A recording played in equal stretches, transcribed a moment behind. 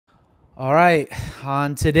All right.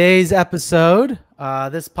 On today's episode,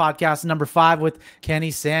 this podcast number 5 with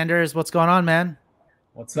Kenny Sanders. What's going on, man?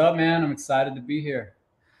 What's up, man? I'm excited to be here.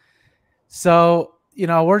 So,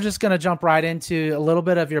 we're just gonna jump right into a little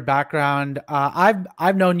bit of your background.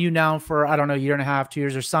 I've known you now for I don't know, a year and a half, 2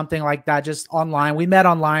 years, or something like that, just online. We met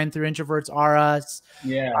online through Introverts Are Us.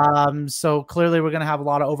 Yeah. So clearly we're gonna have a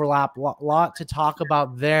lot of overlap, lot to talk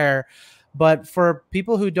about there. But for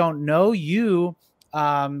people who don't know you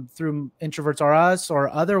through Introverts Are Us or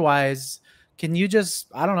otherwise, can you just,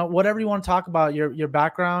 I don't know, whatever you want to talk about, your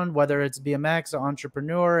background, whether it's BMX or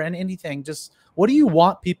entrepreneur and anything, just what do you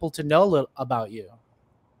want people to know about you?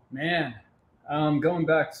 Man, going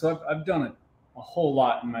back, so I've done a whole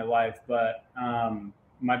lot in my life, but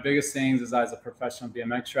my biggest things is I was a professional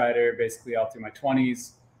BMX rider basically all through my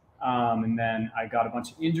 20s. And then I got a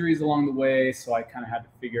bunch of injuries along the way, so I kind of had to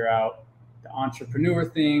figure out the entrepreneur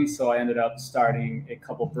thing. So I ended up starting a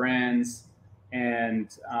couple brands, and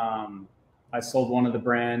I sold one of the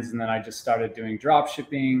brands, and then I just started doing drop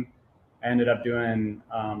shipping. I ended up doing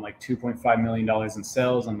like $2.5 million in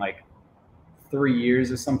sales in like 3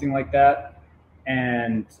 years or something like that.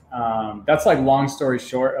 And that's like long story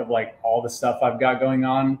short of like all the stuff I've got going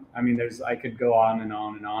on. I mean, I could go on and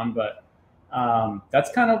on and on, but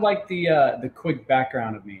that's kind of like the quick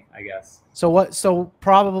background of me, I guess. So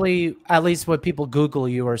probably at least when people Google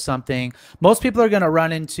you or something, most people are going to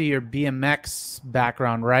run into your BMX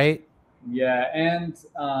background, right? Yeah. And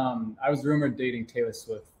I was rumored dating Taylor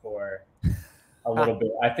Swift for a little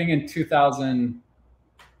bit. I think in 2000,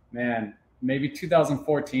 man, maybe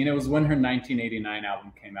 2014. It was when her 1989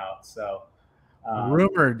 album came out. So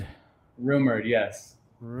Rumored. yes.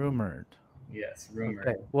 Rumored. Yes, rumored.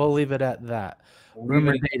 Okay, we'll leave it at that.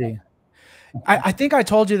 Rumored dating. I think I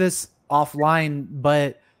told you this offline,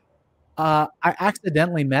 but I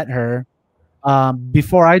accidentally met her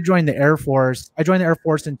before I joined the Air Force. I joined the Air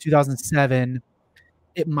Force in 2007.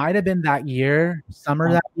 It might have been that year,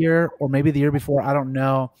 summer that year, or maybe the year before. I don't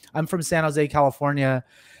know. I'm from San Jose, California,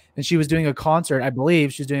 and she was doing a concert. I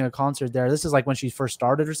believe she was doing a concert there. This is like when she first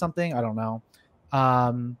started or something. I don't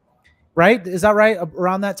know. Right? Is that right?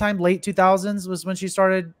 Around that time, late 2000s was when she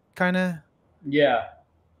started kind of Yeah.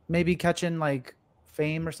 maybe catching like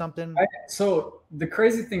fame or something. So the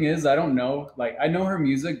crazy thing is, I don't know. Like, I know her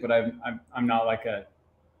music, but I'm not like a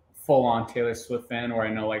full on Taylor Swift fan where I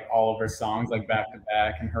know like all of her songs like back to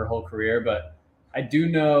back and her whole career. But I do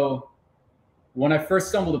know when I first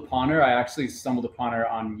stumbled upon her, I actually stumbled upon her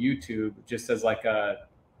on YouTube just as like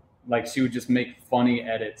she would just make funny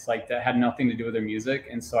edits like that had nothing to do with her music,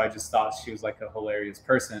 and so I just thought she was like a hilarious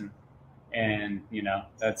person. And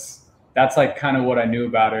that's like kind of what I knew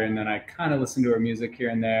about her, and then I kind of listened to her music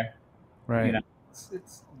here and there. Right.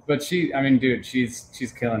 But I mean, dude,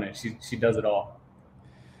 she's killing it. She does it all.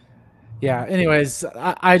 Yeah. Anyways,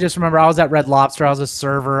 I just remember I was at Red Lobster. I was a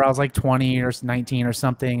server. I was like 20 or 19 or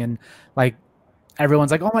something, and like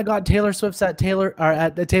everyone's like, "Oh my God, Taylor Swift's at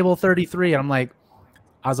at the table 33." And I'm like,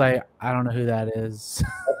 I was like, I don't know who that is.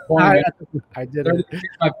 I did it.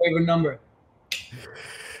 My favorite number.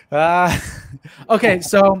 Okay,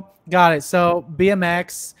 so got it. So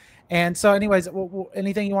BMX, and so anyways,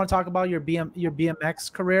 anything you want to talk about your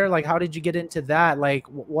BMX career? Like, how did you get into that? Like,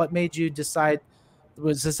 what made you decide?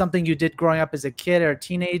 Was this something you did growing up as a kid or a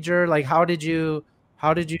teenager? Like, how did you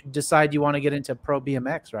decide you want to get into pro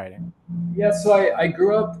BMX riding? Yeah, so I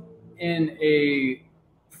grew up in a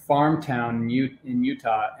farm town in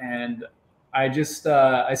Utah, and I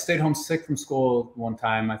stayed home sick from school one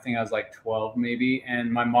time. I think I was like 12 maybe,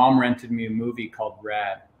 and my mom rented me a movie called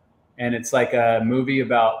Rad, and it's like a movie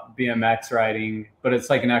about BMX riding, but it's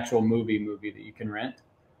like an actual movie that you can rent.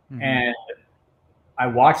 Mhm. And I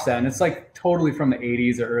watched that, and it's like totally from the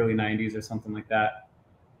 80s or early 90s or something like that.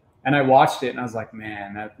 And I watched it, and I was like,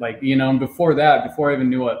 man, that, like, and before that, before I even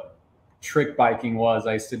knew what trick biking was,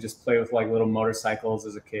 I used to just play with like little motorcycles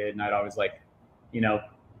as a kid, and I'd always like, you know,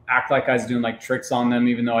 act like I was doing like tricks on them,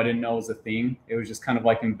 even though I didn't know it was a thing. It was just kind of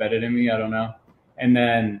like embedded in me. I don't know. And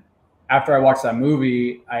then after I watched that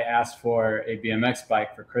movie, I asked for a BMX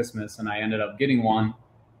bike for Christmas, and I ended up getting one.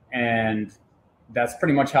 And that's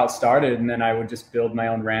pretty much how it started. And then I would just build my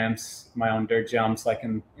own ramps, my own dirt jumps, like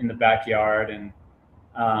in the backyard.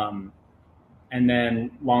 Um, and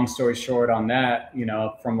then long story short on that,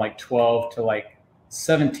 from like 12 to like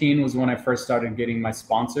 17 was when I first started getting my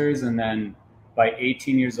sponsors. And then by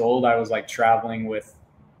 18 years old, I was like traveling with,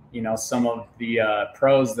 some of the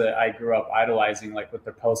pros that I grew up idolizing, like with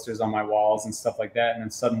their posters on my walls and stuff like that. And then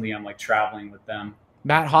suddenly I'm like traveling with them.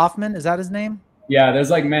 Matt Hoffman, is that his name? Yeah, there's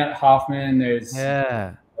like Matt Hoffman.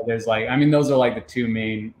 Yeah. There's like, I mean, those are like the two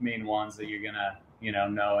main ones that you're gonna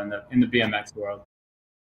know in the BMX world.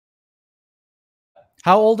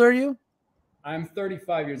 How old are you? I'm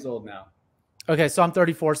 35 years old now. Okay, so I'm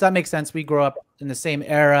 34, so that makes sense. We grew up in the same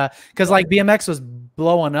era because like BMX was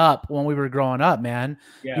blowing up when we were growing up, man.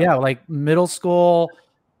 Yeah, like middle school,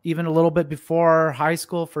 even a little bit before high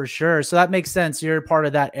school for sure. So that makes sense. You're part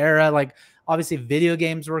of that era. Like obviously video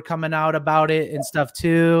games were coming out about it and stuff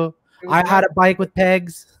too. I had a bike with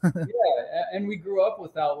pegs. Yeah, and we grew up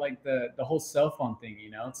without like the whole cell phone thing,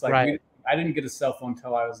 you know. It's like I didn't get a cell phone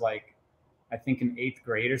until I was like I think in 8th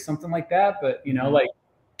grade or something like that. But you know, like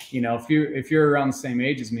if you're around the same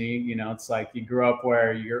age as me, you know, it's like you grew up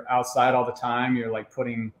where you're outside all the time. You're like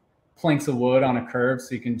putting planks of wood on a curb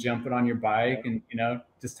so you can jump it on your bike, and you know,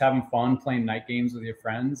 just having fun playing night games with your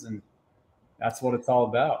friends, and that's what it's all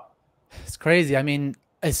about. It's crazy. I mean,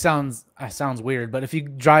 it sounds weird, but if you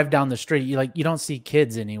drive down the street, you don't see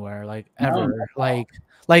kids anywhere, like ever. No.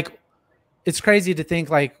 Like it's crazy to think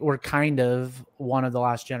like we're kind of one of the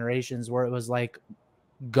last generations where it was like,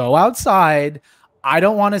 go outside. I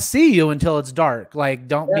don't want to see you until it's dark. Like,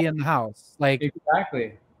 don't be in the house. Like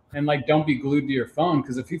exactly. And like, don't be glued to your phone.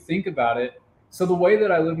 Because if you think about it, so the way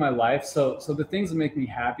that I live my life, so the things that make me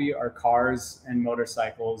happy are cars and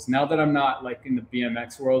motorcycles. Now that I'm not like in the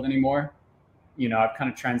BMX world anymore, you know, I've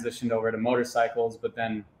kind of transitioned over to motorcycles, but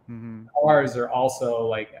then cars are also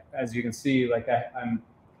like, as you can see, like I'm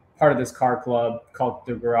part of this car club called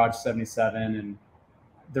the Garage 77. And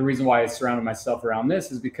the reason why I surrounded myself around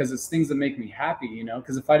this is because it's things that make me happy, you know,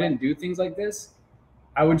 because if I didn't do things like this,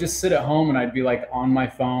 I would just sit at home and I'd be like on my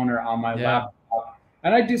phone or on my laptop.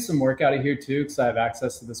 And I do some work out of here too, because I have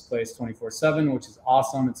access to this place 24/7, which is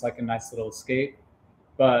awesome. It's like a nice little escape.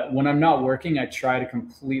 But when I'm not working, I try to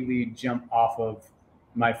completely jump off of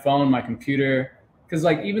my phone, my computer. Because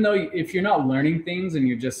like, even though if you're not learning things and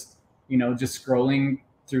you're just, you know, just scrolling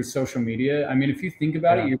through social media, I mean, if you think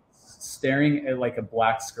about it, you're staring at like a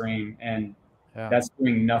black screen, and that's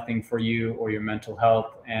doing nothing for you or your mental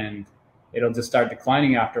health, and it'll just start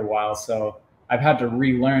declining after a while. So I've had to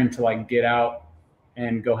relearn to like get out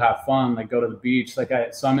and go have fun, like go to the beach. So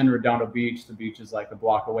I'm in Redondo Beach. The beach is like a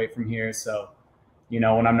block away from here. So, you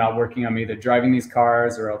know, when I'm not working, I'm either driving these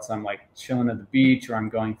cars or else I'm like chilling at the beach or I'm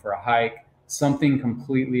going for a hike, something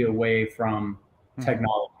completely away from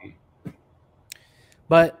technology.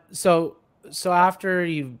 But so after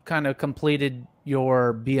you kind of completed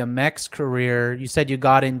your BMX career, you said you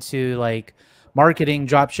got into like marketing,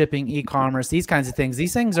 drop shipping, e-commerce, these kinds of things.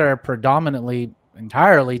 These things are predominantly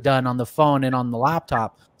entirely done on the phone and on the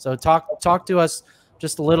laptop. So talk to us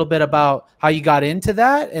just a little bit about how you got into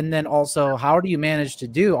that, and then also how do you manage to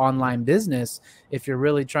do online business if you're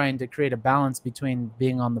really trying to create a balance between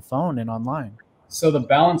being on the phone and online? So the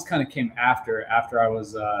balance kind of came after I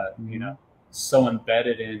was you know, so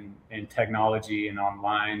embedded in technology and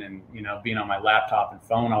online and, you know, being on my laptop and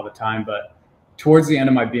phone all the time. But towards the end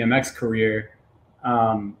of my BMX career,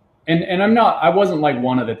 and I wasn't like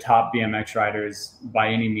one of the top BMX riders by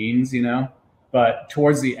any means, you know, but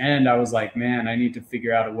towards the end I was like, man, I need to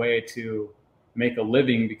figure out a way to make a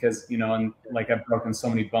living because, you know, and like I've broken so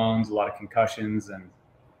many bones, a lot of concussions, and,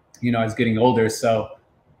 you know, I was getting older. So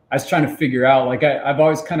I was trying to figure out, like, I've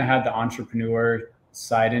always kind of had the entrepreneur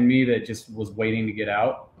side in me that just was waiting to get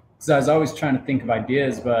out. So I was always trying to think of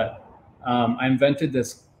ideas, but I invented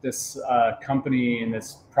this company and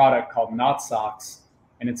this product called Knot Socks.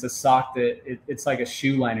 And it's a sock that it's like a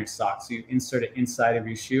shoe liner sock. So you insert it inside of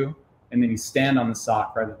your shoe and then you stand on the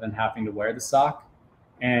sock rather than having to wear the sock.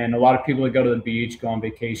 And a lot of people that go to the beach, go on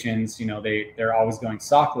vacations, you know, they're always going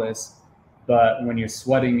sockless. But when you're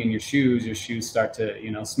sweating in your shoes start to,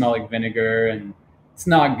 you know, smell like vinegar, and it's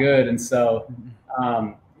not good. And so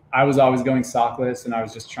I was always going sockless, and I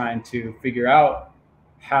was just trying to figure out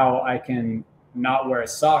how I can not wear a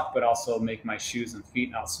sock, but also make my shoes and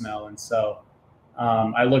feet not smell. And so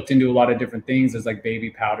I looked into a lot of different things. There's like baby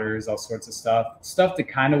powders, all sorts of stuff that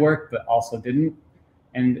kind of worked, but also didn't.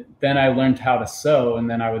 And then I learned how to sew, and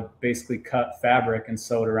then I would basically cut fabric and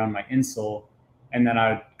sew it around my insole. And then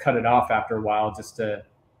I would cut it off after a while just to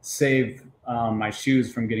save my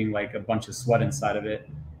shoes from getting like a bunch of sweat inside of it.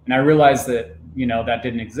 And I realized that, you know, that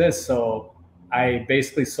didn't exist. So I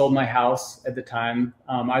basically sold my house at the time.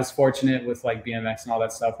 I was fortunate with like BMX and all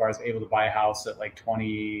that stuff where I was able to buy a house at like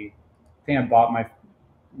 20. I think I bought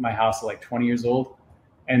my house at like 20 years old.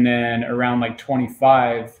 And then around like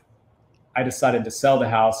 25, I decided to sell the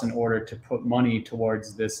house in order to put money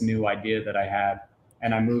towards this new idea that I had.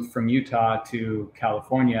 And I moved from Utah to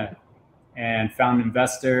California and found an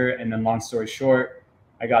investor. And then long story short,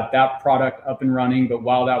 I got that product up and running. But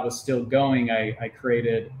while that was still going, I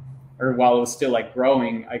created or while it was still like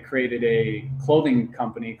growing, I created a clothing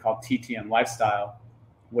company called TTM Lifestyle,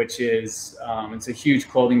 which is it's a huge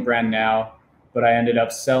clothing brand now. But I ended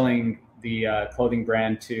up selling the clothing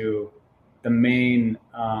brand to the main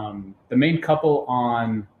couple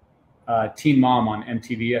on Teen Mom on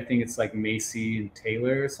MTV. I think it's like Macy and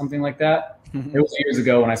Taylor or something like that. It was years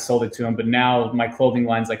ago when I sold it to him, but now my clothing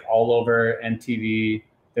line's like all over MTV.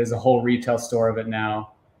 There's a whole retail store of it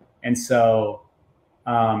now, and so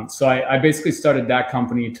I basically started that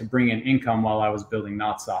company to bring in income while I was building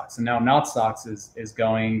Not Socks, and now Not Socks is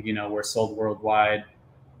going. You know, we're sold worldwide.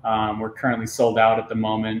 We're currently sold out at the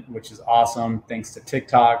moment, which is awesome, thanks to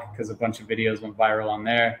TikTok, because a bunch of videos went viral on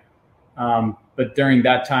there. But during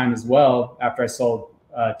that time as well, after I sold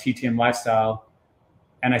TTM Lifestyle,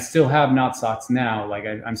 and I still have Not Socks now, like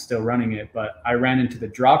I'm still running it, but I ran into the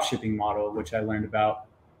drop shipping model, which I learned about.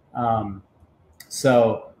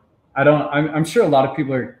 So I'm sure a lot of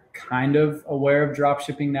people are kind of aware of drop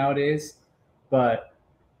shipping nowadays, but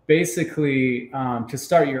basically to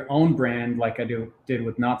start your own brand, like I did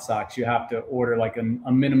with Not Socks, you have to order like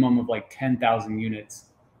a minimum of like 10,000 units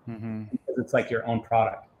because it's like your own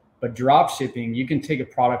product. But drop shipping, you can take a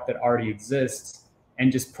product that already exists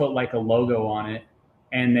and just put like a logo on it.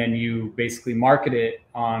 And then you basically market it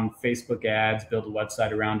on Facebook ads, build a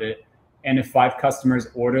website around it. And if 5 customers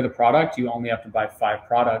order the product, you only have to buy 5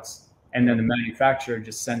 products. And then the manufacturer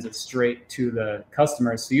just sends it straight to the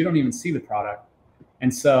customer. So you don't even see the product.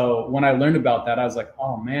 And so when I learned about that, I was like,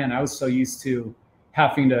 oh man, I was so used to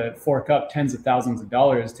having to fork up tens of thousands of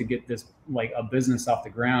dollars to get this, like a business off the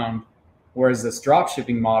ground. Whereas this drop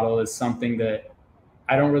shipping model is something that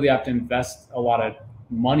I don't really have to invest a lot of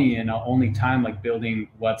money in, only time like building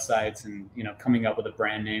websites and, you know, coming up with a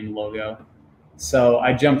brand name logo. So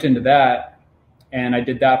I jumped into that, and I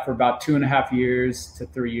did that for about 2.5 years to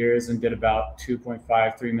 3 years and did about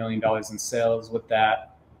 $2.5–3 million in sales with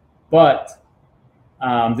that. But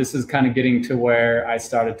this is kind of getting to where I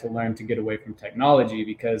started to learn to get away from technology,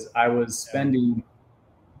 because I was spending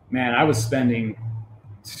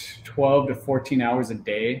 12 to 14 hours a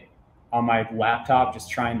day on my laptop, just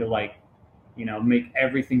trying to, like, you know, make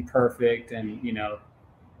everything perfect and, you know,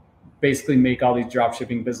 basically make all these drop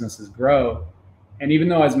shipping businesses grow. And even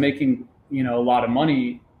though I was making, you know, a lot of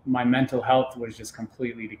money, my mental health was just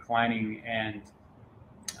completely declining. And,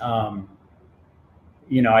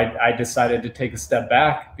 you know, I decided to take a step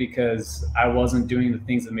back because I wasn't doing the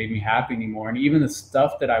things that made me happy anymore. And even the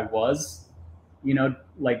stuff that I was, you know,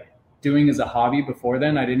 like doing as a hobby before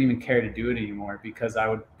then, I didn't even care to do it anymore because I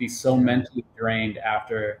would be so mentally drained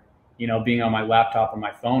after, you know, being on my laptop or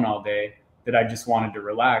my phone all day, that I just wanted to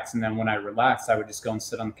relax. And then when I relaxed, I would just go and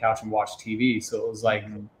sit on the couch and watch TV. So it was like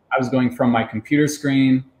I was going from my computer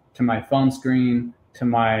screen to my phone screen to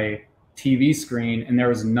my TV screen, and there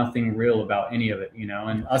was nothing real about any of it, you know.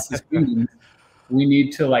 And us as humans, we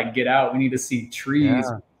need to like get out. We need to see trees,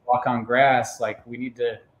 walk on grass. Like we need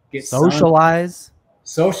to get socialize,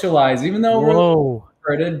 even though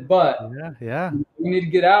we're introverted, but we need to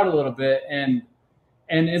get out a little bit. And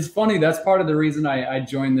it's funny, that's part of the reason I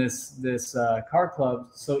joined this car club.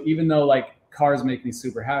 So even though like cars make me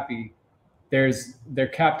super happy, they're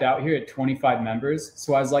capped out here at 25 members.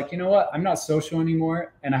 So I was like, you know what? I'm not social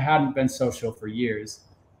anymore. And I hadn't been social for years,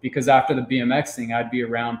 because after the BMX thing, I'd be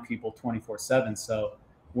around people 24/7. So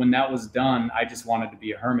when that was done, I just wanted to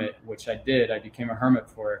be a hermit, which I did. I became a hermit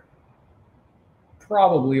for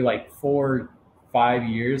probably like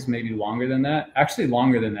 4–5 years, maybe longer than that, actually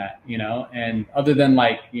longer than that, you know. And other than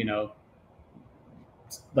like, you know,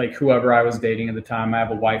 like whoever I was dating at the time, I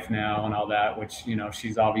have a wife now and all that, which, you know,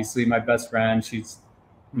 she's obviously my best friend. She's,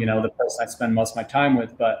 you know, the person I spend most of my time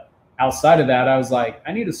with. But outside of that, I was like,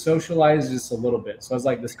 I need to socialize just a little bit. So I was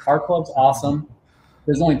like, this car club's awesome.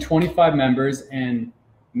 There's only 25 members, and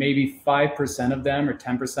maybe 5% of them or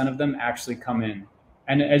 10% of them actually come in.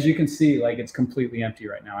 And as you can see, like it's completely empty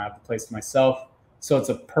right now. I have the place to myself. So it's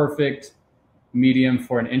a perfect medium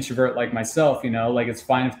for an introvert like myself, you know, like it's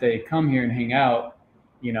fine if they come here and hang out,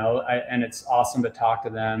 you know, and it's awesome to talk to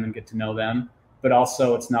them and get to know them, but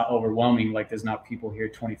also it's not overwhelming. Like there's not people here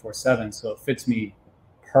 24/7. So it fits me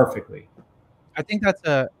perfectly. I think that's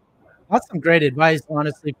some great advice,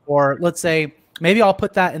 honestly, for, let's say, maybe I'll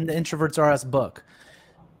put that in the Introverts R Us book.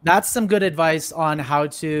 That's some good advice on how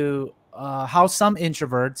to, how some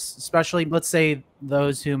introverts, especially let's say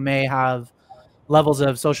those who may have levels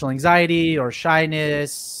of social anxiety or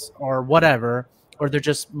shyness or whatever, or they're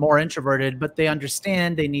just more introverted, but they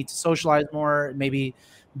understand they need to socialize more. Maybe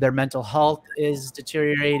their mental health is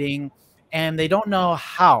deteriorating and they don't know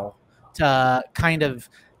how to kind of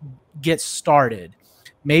get started.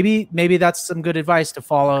 Maybe that's some good advice to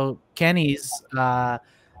follow. Kenny's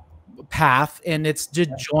path, and it's to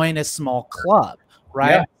join a small club,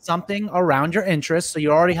 right? Yeah. Something around your interests. So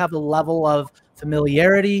you already have a level of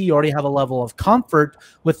familiarity, you already have a level of comfort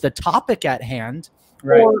with the topic at hand.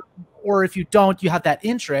 Right. Or if you don't, you have that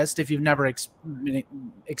interest if you've never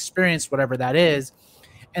experienced whatever that is.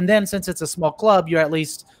 And then since it's a small club, you're at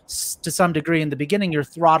least to some degree in the beginning, you're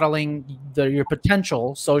throttling your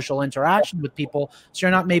potential social interaction with people. So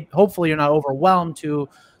you're not hopefully you're not overwhelmed too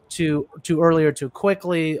early or too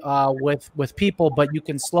quickly with people, but you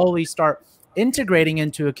can slowly start integrating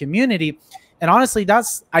into a community. And honestly,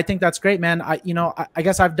 I think that's great, man. I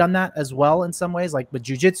guess I've done that as well in some ways, like with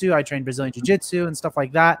jiu-jitsu. I train Brazilian jiu-jitsu and stuff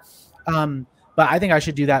like that. But I think I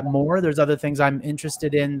should do that more. There's other things I'm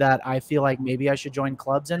interested in that I feel like maybe I should join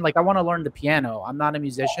clubs in. Like I want to learn the piano. I'm not a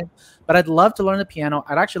musician, but I'd love to learn the piano.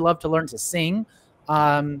 I'd actually love to learn to sing.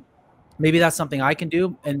 Maybe that's something I can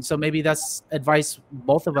do. And so maybe that's advice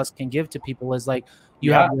both of us can give to people is like,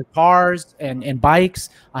 you have your cars and bikes.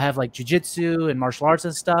 I have like jujitsu and martial arts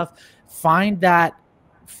and stuff. Find that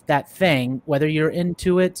thing, whether you're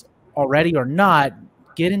into it already or not,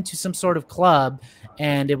 get into some sort of club,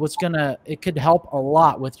 and it could help a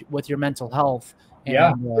lot with your mental health.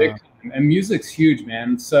 And, and music's huge,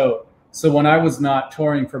 man. So when I was not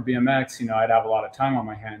touring for BMX, I'd have a lot of time on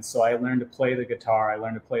my hands. So I learned to play the guitar. I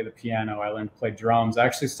learned to play the piano. I learned to play drums. I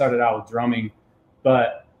actually started out with drumming,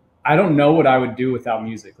 but I don't know what I would do without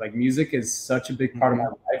music. Like music is such a big part of my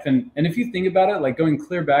life. And if you think about it, like going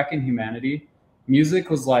clear back in humanity, music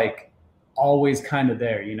was like always kind of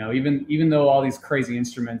there, even though all these crazy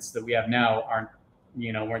instruments that we have now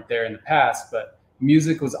weren't there in the past, but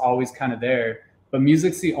music was always kind of there. But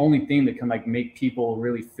music's the only thing that can like make people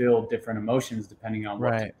really feel different emotions depending on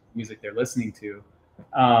what music they're listening to.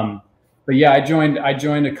 But yeah, I joined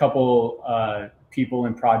a couple people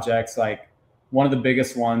in projects. Like one of the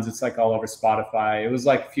biggest ones, it's like all over Spotify. It was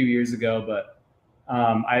like a few years ago, but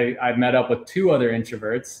I met up with two other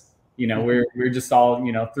introverts. We're just all,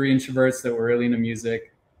 three introverts that were really into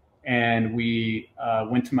music. And we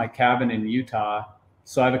went to my cabin in Utah.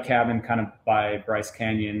 So I have a cabin kind of by Bryce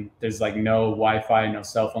Canyon. There's like no Wi-Fi, no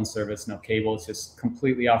cell phone service, no cable. It's just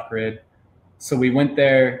completely off grid. So we went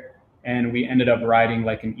there and we ended up writing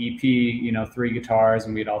like an EP, 3 guitars,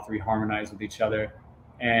 and we'd all 3 harmonize with each other.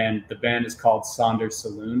 And the band is called Saunders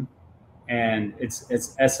Saloon, and it's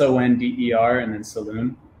Sonder and then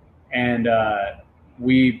Saloon. And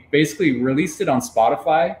we basically released it on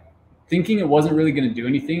Spotify thinking it wasn't really going to do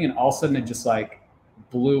anything. And all of a sudden it just like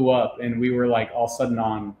blew up, and we were like all of a sudden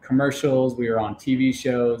on commercials, we were on TV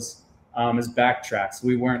shows as backtracks.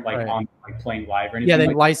 We weren't like on like playing live or anything. Yeah,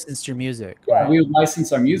 they licensed your music. Yeah, we would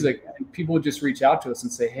license our music, and people would just reach out to us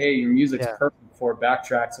and say, hey, your music's perfect for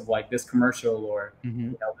backtracks of like this commercial or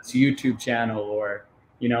this YouTube channel, or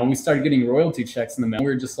and we started getting royalty checks in the mail. We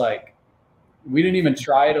were just like, we didn't even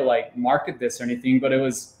try to like market this or anything, but it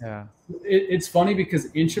was it's funny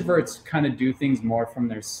because introverts kind of do things more from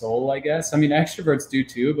their soul, I guess. I mean, extroverts do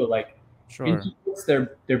too, but like introverts,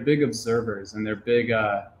 they're big observers, and they're big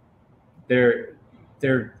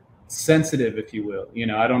they're sensitive, if you will.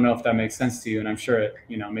 I don't know if that makes sense to you, and I'm sure it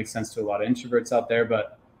makes sense to a lot of introverts out there,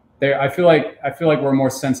 but I feel like we're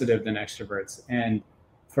more sensitive than extroverts. And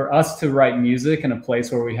for us to write music in a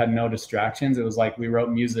place where we had no distractions, it was like we wrote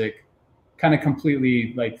music kind of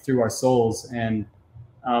completely like through our souls. And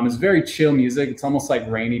it's very chill music. It's almost like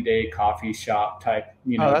rainy day coffee shop type,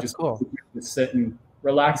 that's cool. To sit and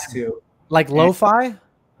relax to. Like lo-fi?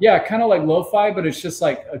 Yeah, kind of like lo-fi, but it's just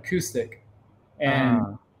like acoustic.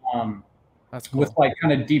 And that's cool. With like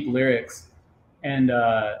kind of deep lyrics. And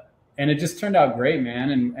it just turned out great,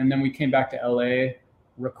 man. And then we came back to LA,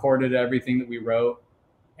 recorded everything that we wrote.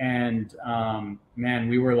 And man,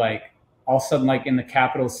 we were like all of a sudden like in the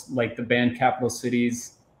capitals, like the band Capital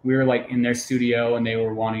Cities, we were like in their studio and they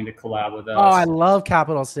were wanting to collab with us. Oh, I love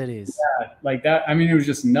Capital Cities. Yeah, like that. I mean, it was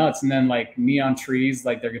just nuts. And then like Neon Trees,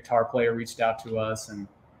 like their guitar player reached out to us, and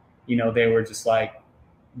they were just like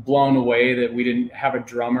blown away that we didn't have a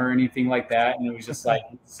drummer or anything like that. And it was just like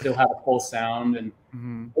still have a full sound. And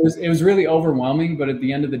it was really overwhelming. But at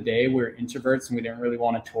the end of the day, we're introverts and we didn't really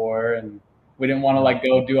want to tour, and we didn't want to like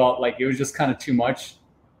go do all, like it was just kind of too much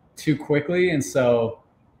too quickly. And so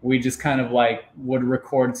we just kind of like would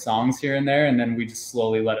record songs here and there, and then we just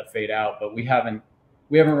slowly let it fade out. But we haven't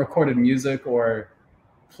recorded music or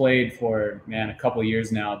played for, man, a couple of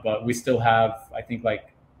years now, but we still have, I think,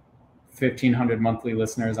 like 1,500 monthly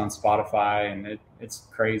listeners on Spotify, and it's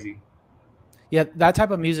crazy. Yeah, that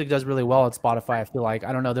type of music does really well at Spotify. I feel like,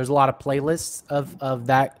 I don't know, there's a lot of playlists of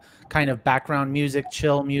that kind of background music,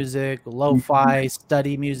 chill music, lo-fi,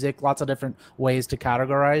 study music, lots of different ways to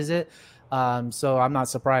categorize it. So I'm not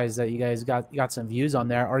surprised that you guys got some views on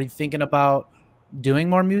there. Are you thinking about doing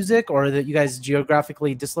more music, or that you guys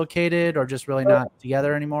geographically dislocated, or just really not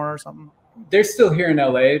together anymore or something? They're still here in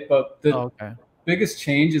LA, but the Oh, okay. biggest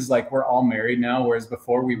change is like we're all married now, whereas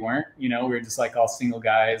before we weren't. You know, we were just like all single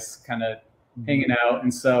guys, kind of hanging out.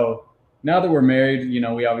 And so now that we're married, you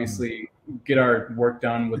know, we obviously get our work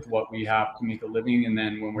done with what we have to make a living, and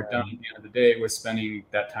then when we're done at the end of the day, we're spending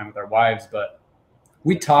that time with our wives. But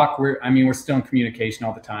we talk. We're still in communication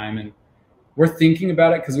all the time, and we're thinking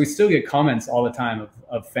about it because we still get comments all the time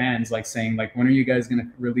of fans like saying like, when are you guys going to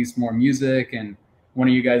release more music, and when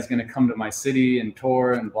are you guys going to come to my city and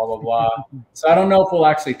tour and blah blah blah. So I don't know if we'll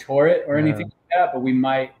actually tour it or anything like that, but we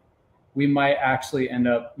might actually end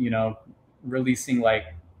up, you know, releasing like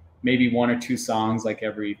maybe 1 or 2 songs like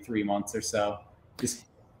every 3 months or so, just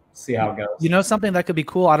see how it goes. You know, something that could be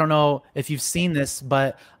cool, I don't know if you've seen this,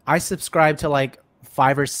 but I subscribe to like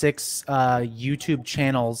 5 or 6 YouTube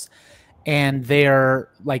channels, and they're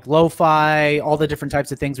like lo-fi, all the different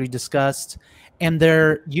types of things we discussed, and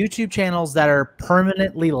they're YouTube channels that are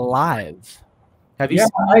permanently live. Have you seen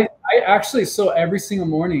I actually, so every single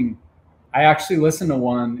morning I actually listen to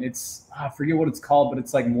one. It's, I forget what it's called, but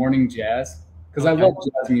it's like morning jazz, because I love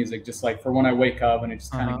jazz music, just like for when I wake up, and it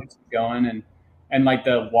just kind of gets me going. And like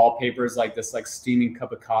the wallpaper is like this like steaming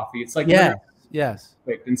cup of coffee. It's like yes.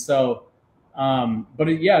 And so but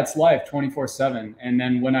it's live 24/7. And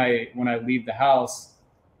then when I leave the house,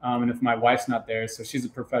 and if my wife's not there, so she's a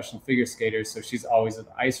professional figure skater, so she's always at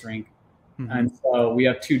the ice rink. And so we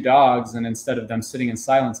have 2 dogs, and instead of them sitting in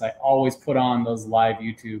silence, I always put on those live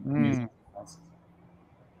YouTube music.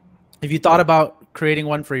 Have you thought about creating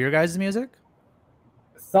one for your guys' music?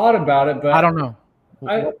 Thought about it, but I don't know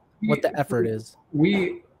what the effort is.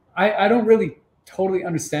 I don't really totally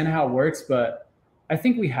understand how it works, but I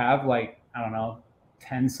think we have like, I don't know,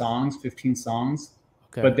 10 songs, 15 songs,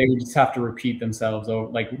 but they would just have to repeat themselves. Or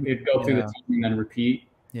like it'd go through the team and then repeat.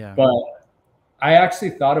 Yeah. But I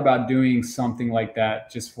actually thought about doing something like that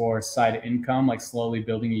just for side income, like slowly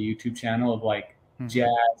building a YouTube channel of like jazz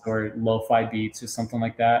or lo-fi beats or something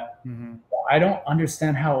like that. I don't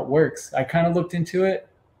understand how it works. I kind of looked into it,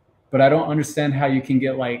 but I don't understand how you can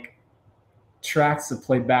get like tracks to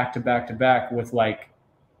play back to back to back with like,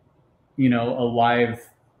 you know, a live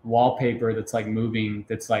wallpaper that's like moving,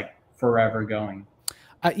 that's like forever going.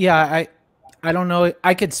 I don't know.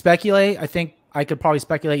 I could speculate. I think I could probably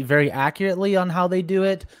speculate very accurately on how they do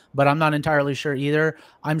it, but I'm not entirely sure either.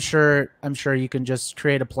 I'm sure you can just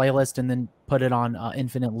create a playlist and then put it on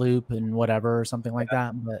infinite loop and whatever, or something like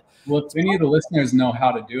that. But well, if any of the listeners know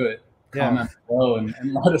how to do it, comment below and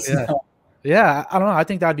let us know. Yeah, I don't know. I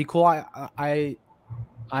think that'd be cool.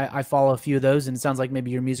 I follow a few of those, and it sounds like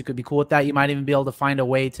maybe your music could be cool with that. You might even be able to find a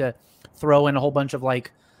way to throw in a whole bunch of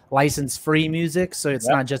like license-free music, so it's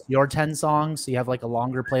not just your 10 songs. So you have like a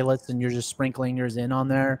longer playlist, and you're just sprinkling yours in on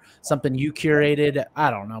there. Something you curated.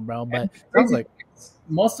 I don't know, bro, but it sounds like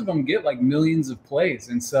most of them get like millions of plays,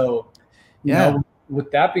 and so you know, with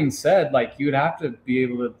that being said, like you would have to be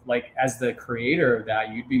able to, like, as the creator of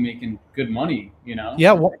that, you'd be making good money, you know?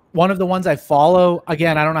 Yeah. One of the ones I follow,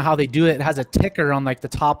 again, I don't know how they do it. It has a ticker on like the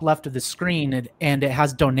top left of the screen, and it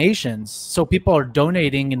has donations. So people are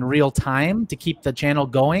donating in real time to keep the channel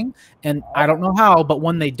going. And I don't know how, but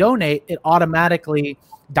when they donate, it automatically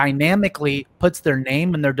dynamically puts their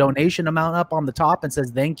name and their donation amount up on the top and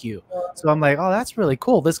says thank you. So I'm like, oh, that's really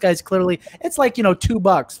cool. This guy's clearly, it's like, you know, $2,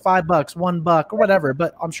 $5, $1 or whatever,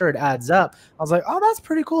 but I'm sure it adds up. I was like, oh, that's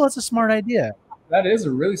pretty cool. That's a smart idea. That is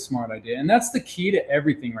a really smart idea. And that's the key to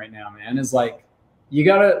everything right now, man, is like, you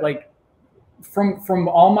gotta, like, from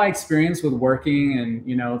all my experience with working, and,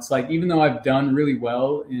 you know, it's like, even though I've done really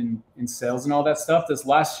well in sales and all that stuff, this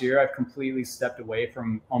last year, I've completely stepped away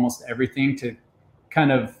from almost everything to kind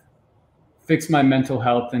of fix my mental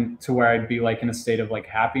health, and to where I'd be like in a state of like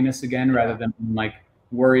happiness again, rather than like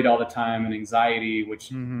worried all the time and anxiety, which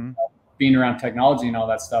being around technology and all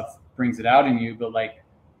that stuff brings it out in you. But like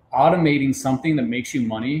automating something that makes you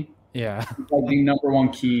money, is like the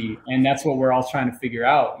 #1 key. And that's what we're all trying to figure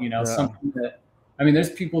out, you know, something that, I mean,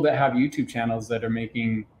 there's people that have YouTube channels that are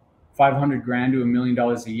making 500 grand to $1 million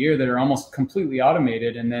a year that are almost completely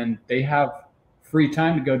automated. And then they have free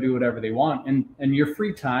time to go do whatever they want. And your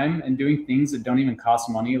free time and doing things that don't even cost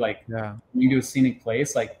money, like you do a scenic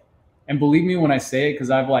place, like, and believe me when I say it,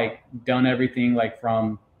 because I've like done everything, like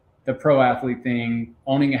from the pro athlete thing,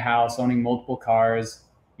 owning a house, owning multiple cars,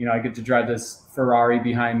 you know, I get to drive this Ferrari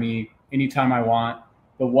behind me anytime I want.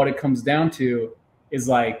 But what it comes down to is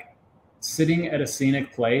like sitting at a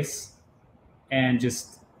scenic place and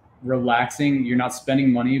just relaxing. You're not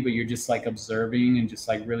spending money, but you're just like observing and just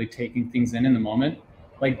like really taking things in the moment.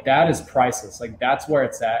 Like that is priceless. Like that's where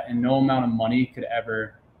it's at, and no amount of money could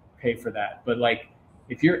ever pay for that. But like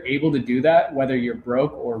if you're able to do that, whether you're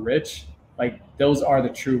broke or rich, like those are the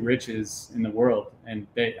true riches in the world. And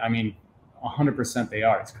they, I mean, 100% they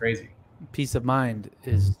are. It's crazy. Peace of mind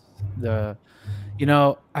is the, you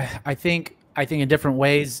know, I think in different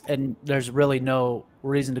ways, and there's really no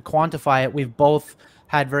reason to quantify it. We've both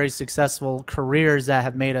had very successful careers that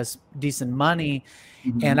have made us decent money.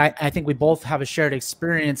 And I think we both have a shared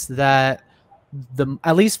experience that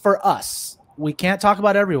at least for us, we can't talk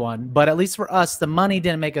about everyone, but at least for us, the money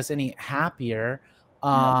didn't make us any happier.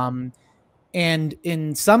 And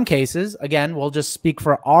in some cases, again, we'll just speak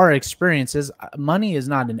for our experiences. Money is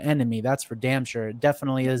not an enemy. That's for damn sure. It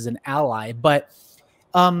definitely is an ally. But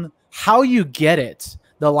how you get it,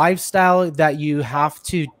 the lifestyle that you have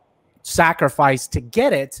to sacrifice to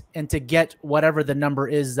get it, and to get whatever the number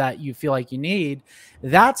is that you feel like you need,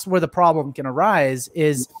 that's where the problem can arise.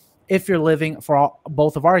 Is if you're living, for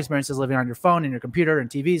both of our experiences, living on your phone and your computer and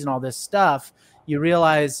TVs and all this stuff, you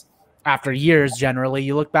realize after years, generally,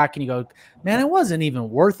 you look back and you go, man, it wasn't even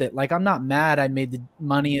worth it. Like, I'm not mad I made the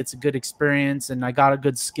money. It's a good experience and I got a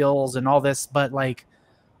good skills and all this. But like,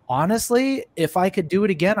 honestly, if I could do it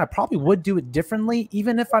again, I probably would do it differently,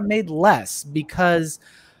 even if I made less, because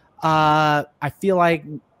I feel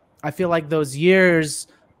like those years,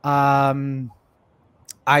 I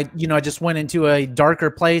just went into a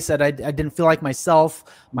darker place that I didn't feel like myself.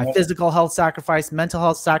 My physical health sacrifice, mental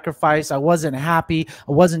health sacrifice. I wasn't happy.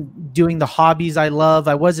 I wasn't doing the hobbies I love.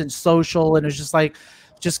 I wasn't social. And it was just like,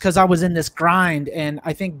 just because I was in this grind. And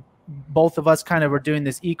I think both of us kind of were doing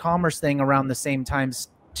this e-commerce thing around the same times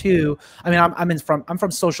too. I mean, I'm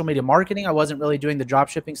from social media marketing. I wasn't really doing the drop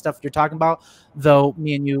shipping stuff you're talking about, though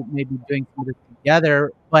me and you may be doing some of this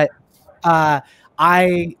together. But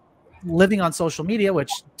I living on social media,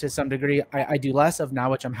 which to some degree I do less of now,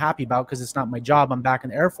 which I'm happy about because it's not my job. I'm back in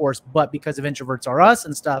the Air Force, but because of Introverts Are Us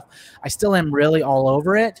and stuff, I still am really all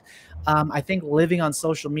over it. I think living on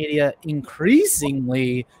social media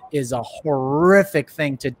increasingly is a horrific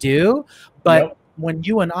thing to do. But when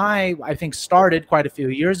you and I think, started quite a few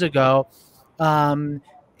years ago, and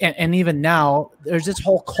even now, there's this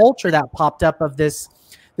whole culture that popped up of this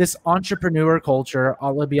entrepreneur culture.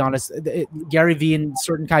 I'll be honest, Gary Vee and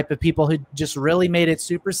certain type of people who just really made it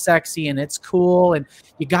super sexy and it's cool. And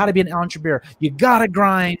you got to be an entrepreneur. You got to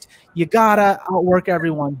grind. You got to outwork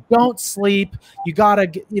everyone. Don't sleep. You got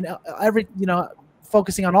to,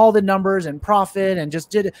 focusing on all the numbers and profit and just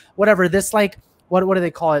did whatever. This, like, what do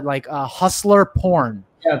they call it? Like hustler porn.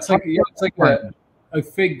 Yeah, it's like a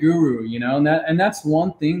fake guru, and that's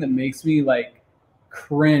one thing that makes me like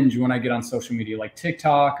cringe when I get on social media, like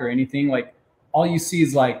TikTok or anything. Like all you see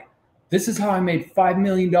is like, this is how I made $5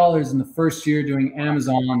 million in the first year doing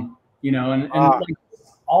Amazon, and like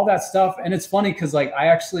all that stuff. And it's funny because like I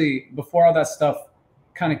actually, before all that stuff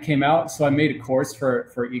kind of came out, so I made a course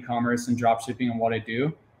for e-commerce and drop shipping and what I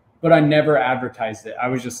do, but I never advertised it. I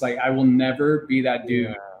was just like, I will never be that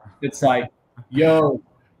dude. It's like, yo,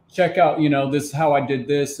 check out, this is how I did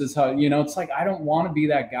this is how, it's like, I don't want to be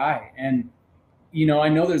that guy. And I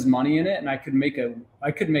know there's money in it, and I could make a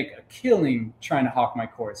killing trying to hawk my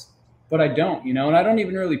course, but I don't, and I don't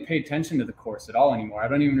even really pay attention to the course at all anymore. I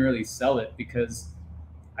don't even really sell it because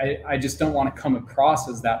I just don't want to come across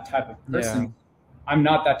as that type of person. Yeah. I'm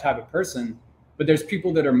not that type of person, but there's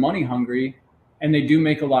people that are money hungry and they do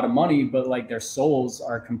make a lot of money, but like their souls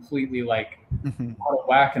are completely like out of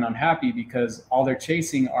whack and unhappy because all they're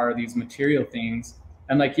chasing are these material things.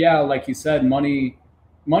 And like, yeah, like you said, money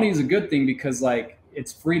is a good thing because like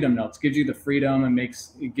it's freedom notes, gives you the freedom and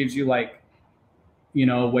it gives you like,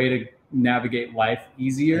 a way to navigate life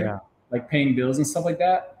easier, like paying bills and stuff like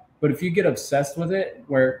that. But if you get obsessed with it,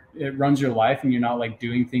 where it runs your life and you're not like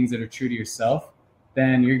doing things that are true to yourself,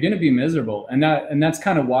 then you're going to be miserable. And that's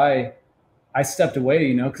kind of why I stepped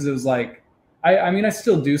away, because it was like, I mean, I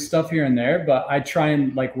still do stuff here and there, but I try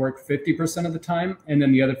and like work 50% of the time. And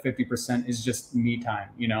then the other 50% is just me time,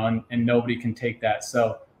 and nobody can take that.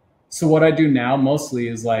 So what I do now mostly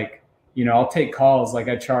is like, I'll take calls. Like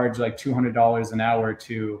I charge like $200 an hour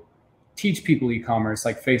to teach people e-commerce,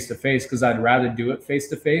 like face-to-face, because I'd rather do it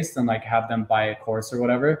face-to-face than like have them buy a course or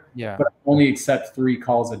whatever. Yeah. But I only accept 3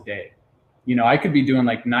 calls a day. I could be doing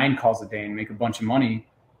like 9 calls a day and make a bunch of money,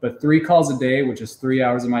 but 3 calls a day, which is 3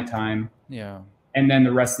 hours of my time. Yeah. And then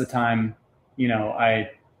the rest of the time,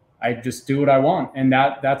 I just do what I want. And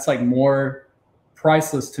that's like more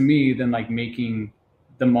priceless to me than like making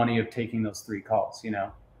the money of taking those 3 calls,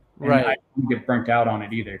 and I Right. didn't get burnt out on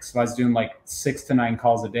it either. Because if I was doing like 6 to 9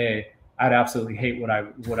 calls a day, I'd absolutely hate what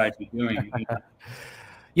I'd be doing. You know?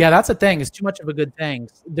 Yeah, that's the thing. It's too much of a good thing.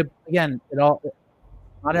 Again, it all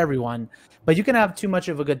not everyone, but you can have too much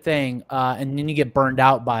of a good thing, and then you get burned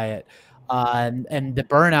out by it. And the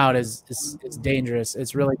burnout is dangerous.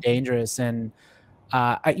 It's really dangerous. And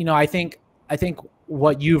I think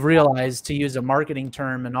what you've realized, to use a marketing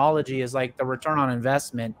terminology, is like the return on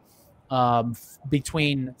investment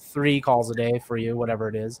between 3 calls a day for you, whatever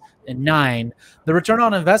it is, and 9. The return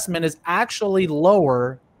on investment is actually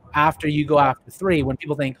lower after you go after 3. When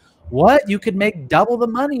people think, what, you could make double the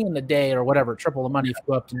money in a day or whatever, triple the money if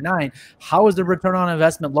you go up to 9. How is the return on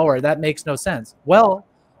investment lower? That makes no sense. Well,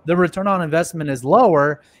 the return on investment is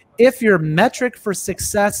lower if your metric for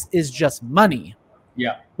success is just money.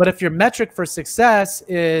 Yeah. But if your metric for success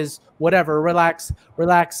is whatever,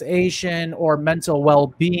 relaxation or mental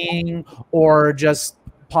well-being or just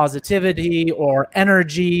positivity or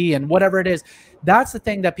energy and whatever it is, that's the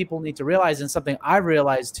thing that people need to realize. And something I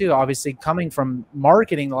realized too, obviously coming from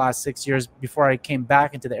marketing the last 6 years before I came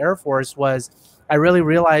back into the Air Force, was I really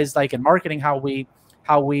realized, like, in marketing, how we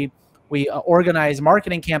organize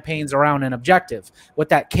marketing campaigns around an objective. What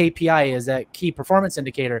that KPI is, that key performance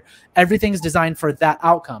indicator. Everything's designed for that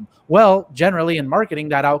outcome. Well, generally in marketing,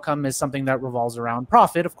 that outcome is something that revolves around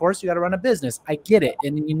profit. Of course, you got to run a business. I get it,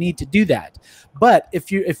 and you need to do that. But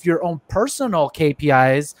if your own personal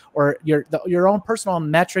KPIs or your own personal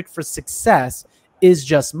metric for success is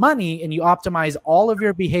just money, and you optimize all of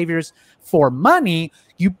your behaviors for money,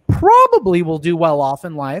 you probably will do well off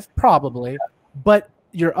in life, probably. But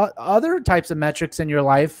your other types of metrics in your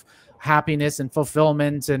life, happiness and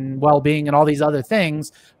fulfillment and well-being and all these other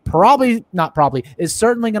things, is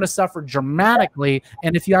certainly going to suffer dramatically.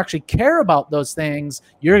 And if you actually care about those things,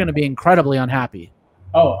 you're going to be incredibly unhappy.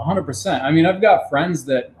 Oh, 100%. I mean, I've got friends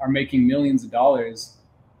that are making millions of dollars,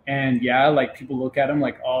 and yeah, like people look at them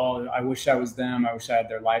like, oh, I wish I was them. I wish I had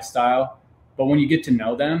their lifestyle. But when you get to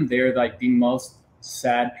know them, they're like the most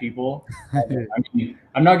sad people. I mean,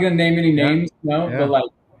 I'm not going to name any names, but like,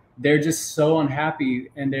 they're just so unhappy,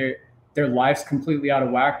 and their life's completely out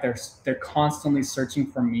of whack. They're constantly searching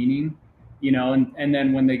for meaning, and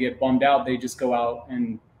then when they get bummed out, they just go out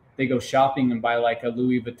and they go shopping and buy like a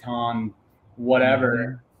Louis Vuitton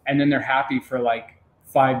whatever, and then they're happy for like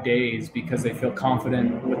 5 days because they feel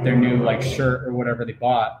confident with their new like shirt or whatever they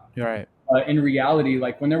bought. You're right. In reality,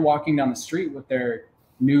 like when they're walking down the street with their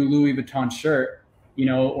new Louis Vuitton shirt,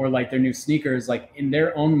 or like their new sneakers, like in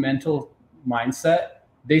their own mental mindset,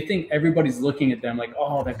 they think everybody's looking at them like,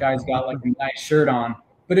 oh, that guy's got like a nice shirt on.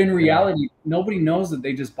 But in reality, nobody knows that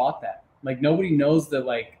they just bought that. Like nobody knows that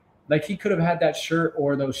like he could have had that shirt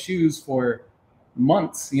or those shoes for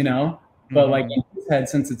months, but like in his head,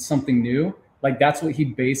 since it's something new, like that's what he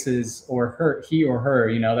bases, or he or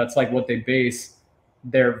her, that's like what they base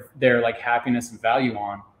their like happiness and value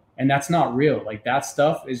on. And that's not real. Like that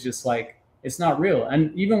stuff is just like, it's not real.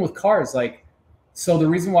 And even with cars, like, so the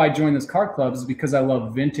reason why I joined this car club is because I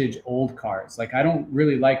love vintage old cars. Like I don't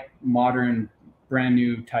really like modern brand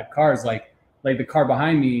new type cars. Like the car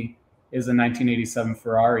behind me is a 1987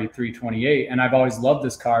 Ferrari 328. And I've always loved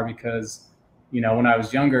this car because, when I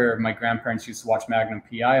was younger, my grandparents used to watch Magnum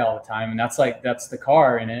PI all the time. And that's the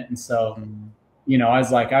car in it. And so, I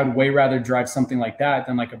was like, I would way rather drive something like that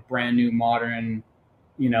than like a brand new modern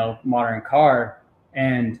car.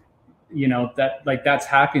 And, that like, that's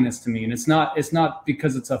happiness to me. And it's not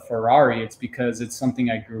because it's a Ferrari. It's because it's something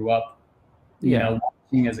I grew up,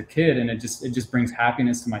 watching as a kid. And it just brings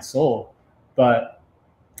happiness to my soul. But,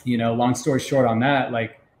 long story short on that,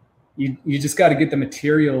 like you just got to get the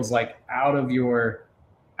materials like out of your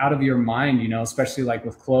mind, especially like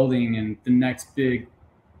with clothing and the next big,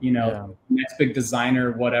 next big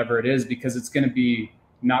designer, whatever it is, because it's going to be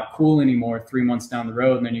not cool anymore 3 months down the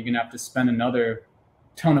road. And then you're going to have to spend another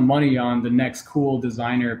ton of money on the next cool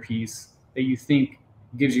designer piece that you think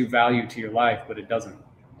gives you value to your life, but it doesn't.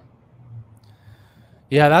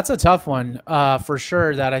 Yeah, that's a tough one, for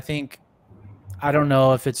sure. That I don't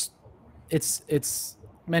know if it's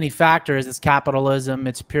many factors. It's capitalism,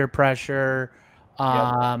 it's peer pressure,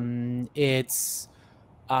 it's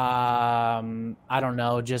I don't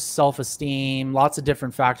know, just self-esteem. Lots of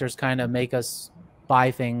different factors kind of make us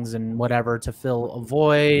buy things and whatever to fill a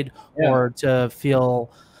void or to feel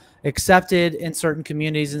accepted in certain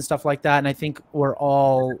communities and stuff like that. And I think we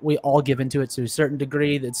all give into it to a certain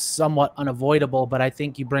degree. That's somewhat unavoidable. But I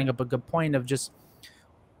think you bring up a good point of just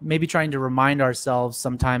maybe trying to remind ourselves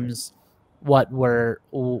sometimes what we're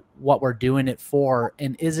doing it for,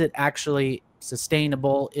 and is it actually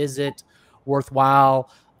sustainable? Is it worthwhile?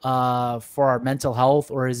 for our mental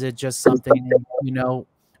health, or is it just something, you know,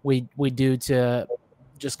 we do to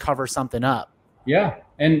just cover something up? Yeah.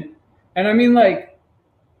 And I mean, like,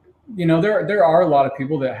 you know, there are a lot of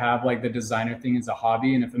people that have like the designer thing as a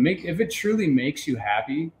hobby, and if it truly makes you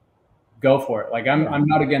happy, go for it. Like Yeah. I'm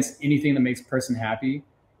not against anything that makes a person happy,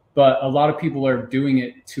 but a lot of people are doing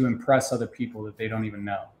it to impress other people that they don't even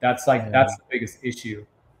know. That's like Yeah. that's the biggest issue.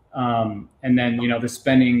 And then, you know, they're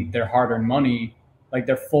spending their hard-earned money, like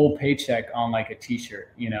their full paycheck on like a t-shirt,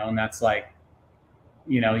 you know, and that's like,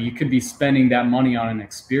 you know, you could be spending that money on an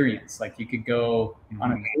experience. Like you could go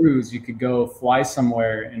on a cruise, you could go fly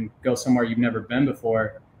somewhere and go somewhere you've never been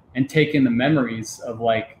before and take in the memories of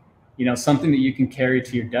like, you know, something that you can carry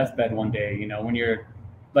to your deathbed one day, you know, when you're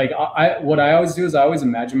like, what I always do is I always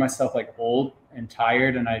imagine myself like old and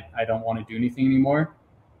tired and I don't want to do anything anymore.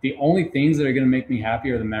 The only things that are going to make me happy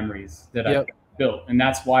are the memories that I've Yep. built. And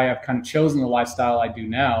that's why I've kind of chosen the lifestyle I do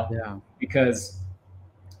now, Yeah. because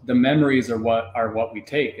the memories are what we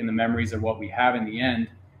take, and the memories are what we have in the end.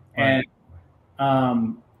 Right.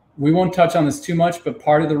 And we won't touch on this too much, but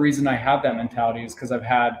part of the reason I have that mentality is because I've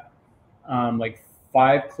had like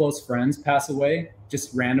 5 close friends pass away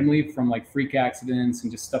just randomly from like freak accidents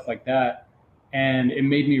and just stuff like that. And it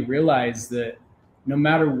made me realize that no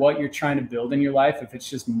matter what you're trying to build in your life, if it's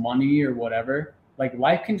just money or whatever, like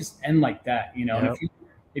life can just end like that, you know. And Yep.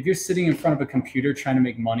 if you're sitting in front of a computer trying to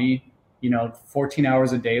make money, you know, 14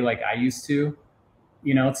 hours a day like I used to,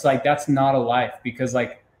 you know, it's like that's not a life, because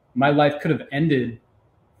like my life could have ended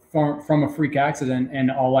from a freak accident,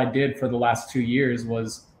 and all I did for the last 2 years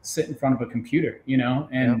was sit in front of a computer, you know,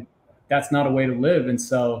 Yep. and that's not a way to live. And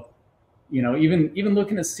so, you know, even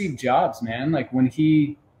looking at Steve Jobs, man, like when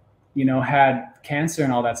he, you know, had cancer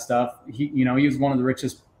and all that stuff, you know, he was one of the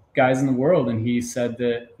richest guys in the world, and he said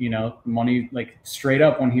that, you know, money, like straight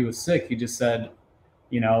up when he was sick, he just said,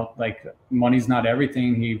 you know, like money's not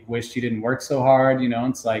everything. He wished he didn't work so hard, you know.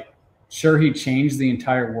 It's like, sure, he changed the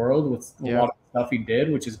entire world with a lot Yep. of stuff he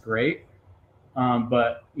did, which is great.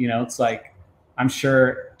 But you know, it's like, I'm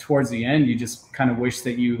sure towards the end, you just kind of wish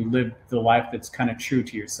that you lived the life that's kind of true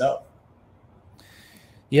to yourself.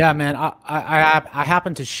 Yeah, man. I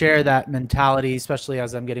happen to share that mentality, especially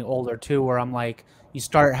as I'm getting older too, where I'm like, you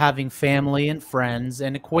start having family and friends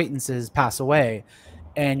and acquaintances pass away,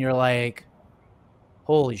 and you're like,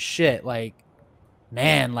 holy shit, like,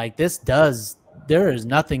 man, like there is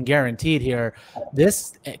nothing guaranteed here.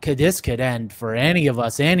 This could end for any of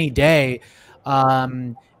us any day.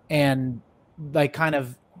 And like kind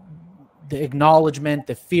of the acknowledgement,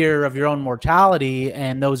 the fear of your own mortality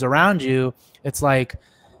and those around you, it's like,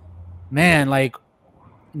 man, like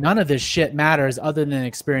none of this shit matters other than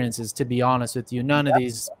experiences, to be honest with you. None of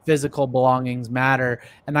these physical belongings matter.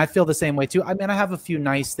 And I feel the same way too. I mean, I have a few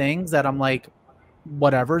nice things that I'm like,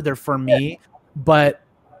 whatever, they're for me. But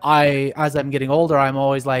as I'm getting older, I'm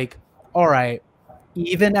always like, all right,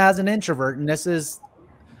 even as an introvert, and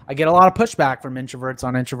I get a lot of pushback from introverts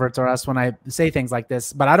on Introverts or Us when I say things like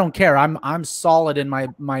this, but I don't care. I'm solid in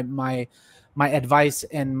my advice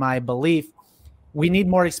and my belief. We need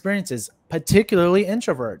more experiences, particularly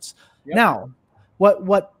introverts. Yep. Now,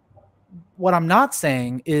 what I'm not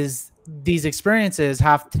saying is these experiences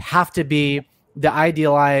have to be the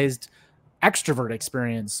idealized extrovert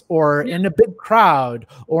experience or in a big crowd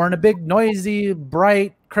or in a big noisy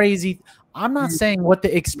bright crazy. I'm not saying what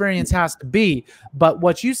the experience has to be, but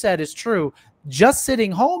what you said is true. Just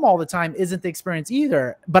sitting home all the time isn't the experience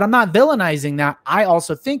either, but I'm not villainizing that. I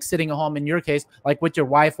also think sitting at home, in your case, like with your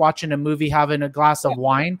wife watching a movie, having a glass of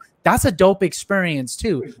wine, that's a dope experience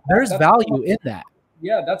too. There's value in that.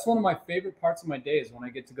 Yeah, that's one of my favorite parts of my day is when I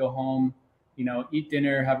get to go home, you know, eat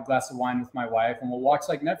dinner, have a glass of wine with my wife, and we'll watch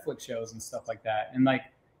like Netflix shows and stuff like that. And like,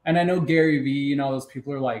 and I know Gary Vee, you know, those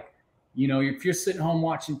people are like, you know, if you're sitting home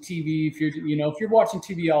watching TV, if you're, you know, if you're watching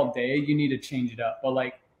TV all day, you need to change it up. But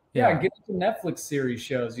like, yeah, Yeah. get into Netflix series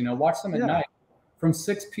shows, you know, watch them at Yeah. night from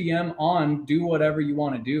 6 p.m. on, do whatever you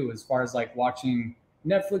want to do as far as like watching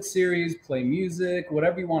Netflix series, play music,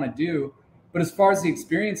 whatever you want to do. But as far as the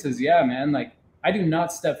experiences, yeah, man, like I do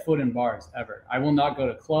not step foot in bars ever. I will not go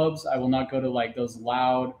to clubs. I will not go to like those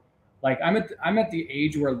loud, like I'm at the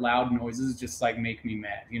age where loud noises just like make me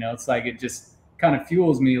mad. You know, it's like it just kind of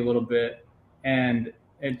fuels me a little bit, and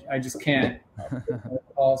I just can't.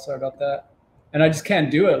 Oh, sorry about that. And I just can't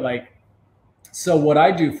do it. Like, so what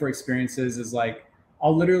I do for experiences is like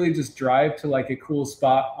I'll literally just drive to like a cool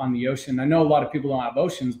spot on the ocean. I know a lot of people don't have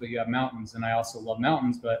oceans, but you have mountains, and I also love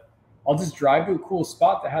mountains. But I'll just drive to a cool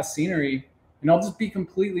spot that has scenery, and I'll just be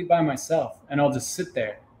completely by myself, and I'll just sit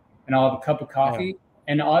there, and I'll have a cup of Yeah. coffee,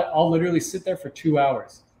 and I'll literally sit there for 2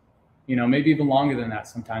 hours, you know, maybe even longer than that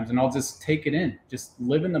sometimes. And I'll just take it in, just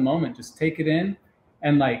live in the moment, just take it in,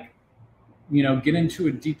 and like, you know, get into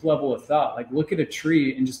a deep level of thought. Like look at a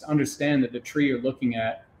tree and just understand that the tree you're looking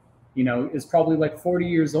at, you know, is probably like 40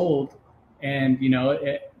 years old. And, you know,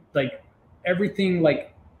 like everything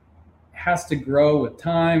like has to grow with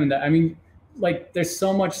time. And that, I mean, like there's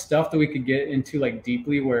so much stuff that we could get into like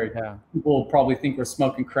deeply where Yeah. people probably think we're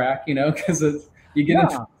smoking crack, you know, because you get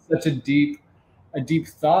into Yeah. such a deep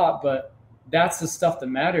thought, but that's the stuff that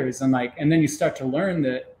matters. And like, and then you start to learn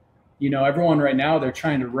that, you know, everyone right now, they're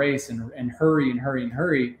trying to race and hurry and hurry and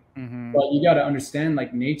hurry. Mm-hmm. But you got to understand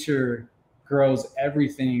like nature grows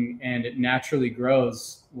everything and it naturally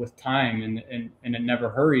grows with time, and it never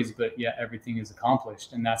hurries, but yet everything is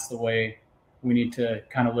accomplished. And that's the way we need to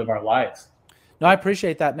kind of live our lives. No, I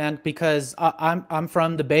appreciate that, man, because I'm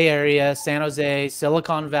from the Bay Area, San Jose,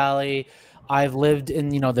 Silicon Valley. I've lived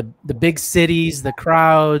in, you know, the big cities, the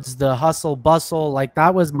crowds, the hustle bustle. Like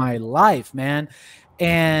that was my life, man.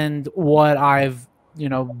 And what I've, you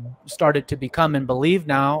know, started to become and believe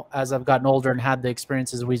now as I've gotten older and had the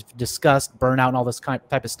experiences we've discussed, burnout and all this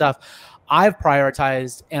type of stuff, I've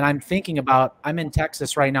prioritized, and I'm thinking about, I'm in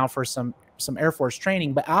Texas right now for some Air Force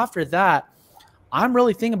training, but after that, I'm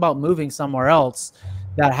really thinking about moving somewhere else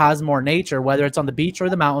that has more nature, whether it's on the beach or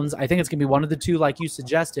the mountains. I think it's going to be one of the two, like you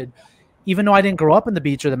suggested. Even though I didn't grow up in the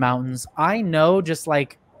beach or the mountains, I know just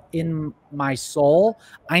like in my soul,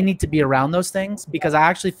 I need to be around those things because I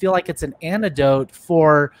actually feel like it's an antidote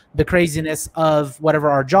for the craziness of whatever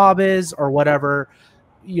our job is or whatever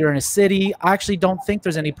you're in a city. I actually don't think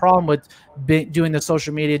there's any problem with doing the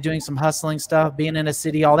social media, doing some hustling stuff, being in a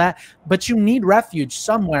city, all that. But you need refuge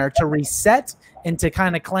somewhere to reset and to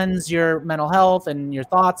kind of cleanse your mental health and your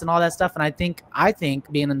thoughts and all that stuff. And I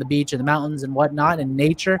think being on the beach and the mountains and whatnot and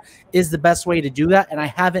nature is the best way to do that. And I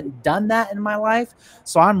haven't done that in my life.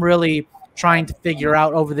 So I'm really trying to figure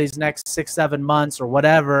out over these next 6-7 months or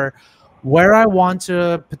whatever, where I want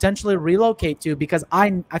to potentially relocate to, because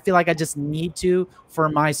I feel like I just need to, for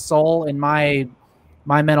my soul and my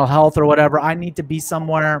mental health or whatever. I need to be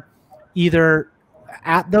somewhere either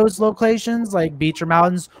at those locations like beach or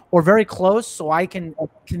mountains or very close so I can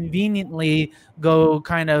conveniently go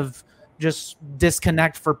kind of just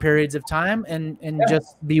disconnect for periods of time and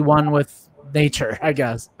just be one with nature, I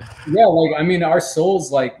guess. Yeah, like I mean, our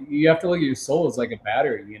souls, like you have to look at your soul as like a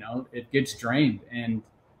battery. You know, it gets drained, and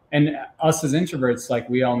us as introverts, like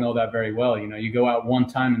we all know that very well. You know, you go out one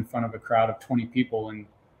time in front of a crowd of 20 people, and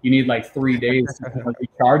you need like 3 days to like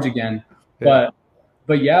recharge again. Yeah.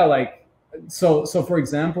 But yeah, like so for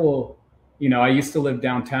example, you know, I used to live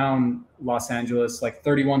downtown Los Angeles, like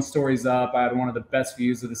 31 stories up. I had one of the best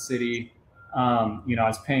views of the city. You know, I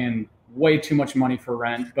was paying way too much money for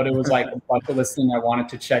rent, but it was like a bucket list thing I wanted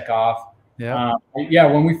to check off. Yeah. Yeah,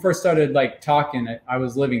 when we first started like talking, I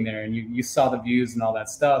was living there, and you saw the views and all that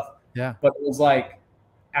stuff. Yeah. But it was like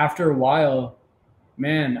after a while,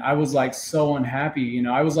 man, I was like so unhappy. You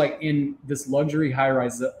know, I was like in this luxury high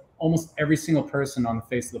rise that almost every single person on the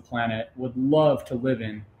face of the planet would love to live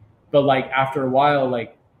in. But like after a while,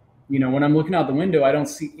 like, you know, when I'm looking out the window, I don't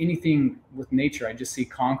see anything with nature. I just see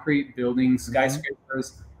concrete buildings,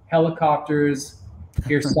 skyscrapers, helicopters,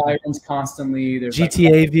 hear sirens constantly. There's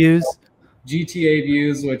GTA like views. GTA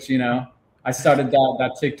views, which, you know, I started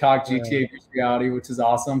that TikTok GTA views reality, which is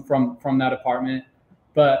awesome from that apartment.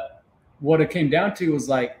 But what it came down to was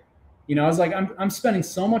like, you know, I was like, I'm spending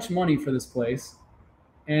so much money for this place.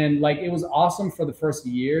 And like, it was awesome for the first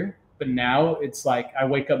year, but now it's like, I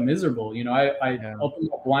wake up miserable. You know, I open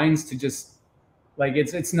my blinds to just like,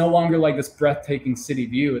 it's no longer like this breathtaking city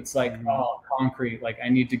view. It's like, oh, concrete. Like I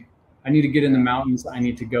need to get in the mountains. I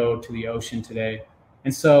need to go to the ocean today.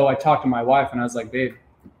 And so I talked to my wife and I was like, babe,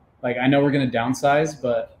 like, I know we're going to downsize,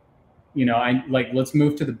 but you know, let's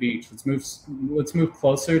move to the beach. Let's move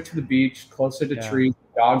closer to the beach, closer to trees.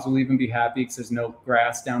 Dogs will even be happy because there's no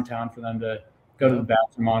grass downtown for them to go to the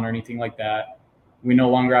bathroom on or anything like that. We no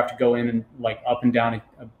longer have to go in and like up and down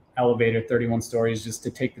a elevator 31 stories just to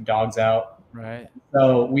take the dogs out. Right.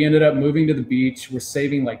 So we ended up moving to the beach. We're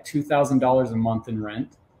saving like $2,000 a month in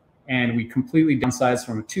rent, and we completely downsized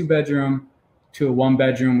from a 2-bedroom to a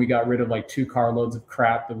 1-bedroom. We got rid of like 2 carloads of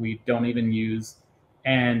crap that we don't even use.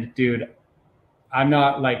 And dude, I'm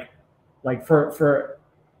not like for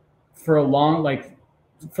a long, like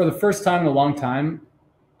for the first time in a long time,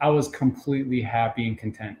 I was completely happy and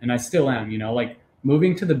content. And I still am, you know, like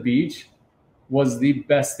moving to the beach was the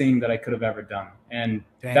best thing that I could have ever done. And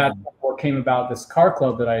that's what came about this car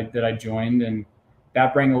club that I joined, and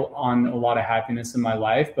that bring on a lot of happiness in my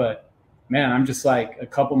life. But man, I'm just like a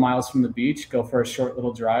couple miles from the beach, go for a short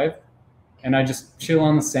little drive, and I just chill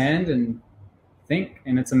on the sand and think,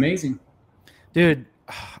 and it's amazing. Dude,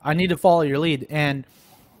 I need to follow your lead. And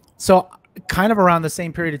so kind of around the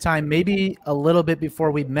same period of time, maybe a little bit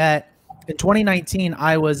before we met, in 2019,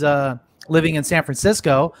 I was living in San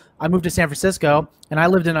Francisco. I moved to San Francisco and I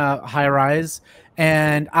lived in a high rise,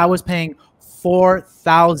 and I was paying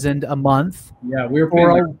 4,000 a month Yeah, we were paying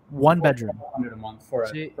for like a one bedroom. 100 a month for a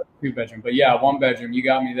See, 2 bedroom, but yeah, 1 bedroom. You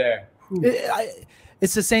got me there.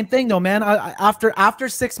 it's the same thing though, man. After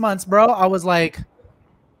 6 months, bro, I was like,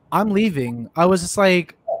 I'm leaving. I was just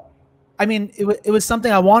like, I mean, it was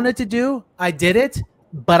something I wanted to do. I did it,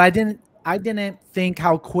 but I didn't think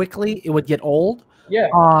how quickly it would get old. Yeah,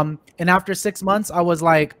 And after 6 months, I was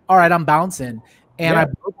like, all right, I'm bouncing. And I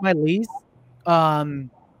yeah, broke my lease.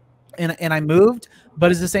 Um, and I moved,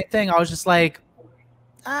 but it's the same thing. I was just like,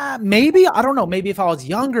 maybe, I don't know, maybe if I was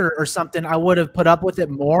younger or something, I would have put up with it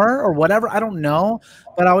more or whatever. I don't know.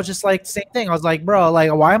 But I was just like, same thing. I was like, bro,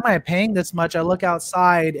 like, why am I paying this much? I look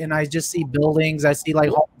outside and I just see buildings. I see like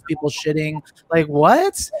homeless people shitting. Like,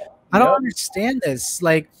 what? I don't yeah, understand this.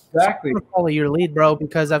 Like, so I'm exactly. gonna follow your lead, bro,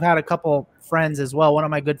 because I've had a couple friends as well. One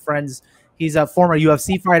of my good friends, he's a former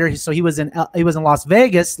UFC fighter, so he was in Las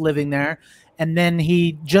Vegas living there, and then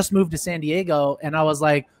he just moved to San Diego, and I was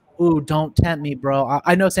like, ooh, don't tempt me, bro.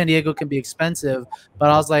 I know San Diego can be expensive, but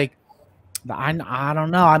I was like, I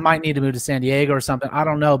don't know. I might need to move to San Diego or something. I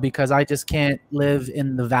don't know, because I just can't live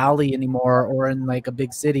in the valley anymore or in like a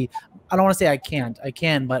big city. I don't want to say I can't. I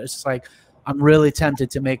can, but it's just like I'm really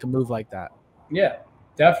tempted to make a move like that. Yeah,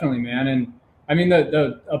 definitely, man. And I mean,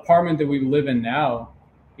 the apartment that we live in now,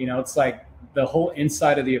 it's like the whole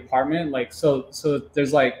inside of the apartment, like so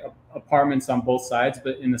there's like apartments on both sides,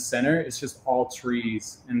 but in the center it's just all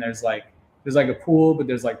trees, and there's like a pool, but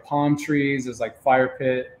there's like palm trees, there's like fire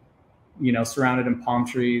pit, surrounded in palm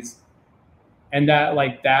trees. And that,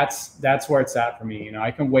 like, that's where it's at for me.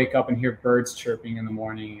 I can wake up and hear birds chirping in the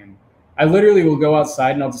morning, and I literally will go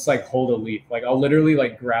outside and I'll just like hold a leaf. Like, I'll literally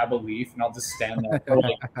like grab a leaf and I'll just stand there for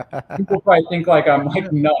like, people probably think like I'm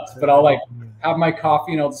like nuts, but I'll like have my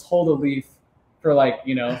coffee and I'll just hold a leaf for like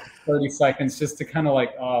 30 seconds, just to kind of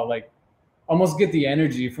like, like, almost get the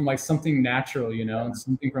energy from like something natural, and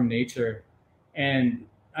something from nature. And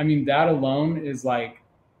I mean, that alone is like,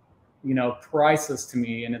 priceless to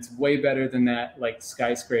me, and it's way better than that like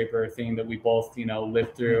skyscraper thing that we both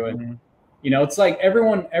lived through. And Mm-hmm. it's like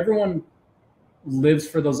everyone lives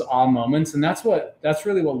for those awe moments, and that's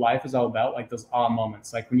really what life is all about, like those awe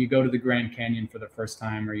moments, like when you go to the Grand Canyon for the first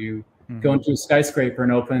time, or you go Mm-hmm. into a skyscraper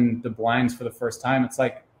and open the blinds for the first time. It's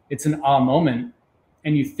like it's an awe moment,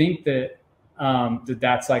 and you think that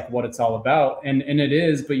that's like what it's all about, and it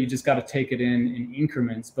is, but you just got to take it in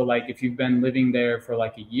increments. But like, if you've been living there for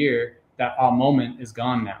like a year, that awe moment is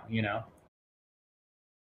gone now.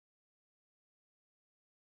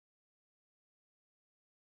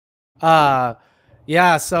 Uh,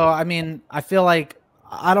 yeah. So I mean, I feel like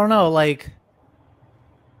I don't know, like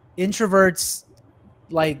introverts,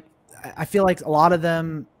 like I feel like a lot of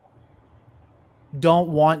them don't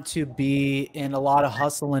want to be in a lot of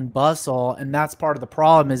hustle and bustle, and that's part of the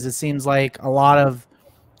problem. Is it seems like a lot of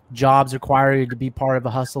jobs require you to be part of a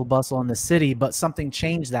hustle bustle in the city, but something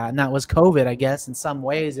changed that, and that was COVID, I guess. In some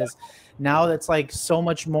ways, is now that's like so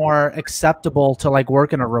much more acceptable to like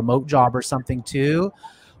work in a remote job or something too,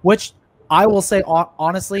 which I will say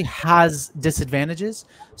honestly has disadvantages.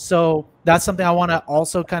 So that's something I want to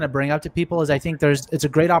also kind of bring up to people, is I think it's a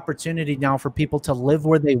great opportunity now for people to live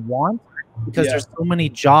where they want, because Yeah, there's so many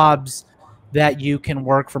jobs that you can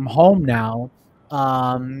work from home now,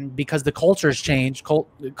 because the culture's changed.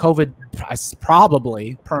 COVID has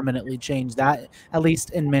probably permanently changed that, at least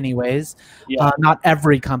in many ways. yeah. Not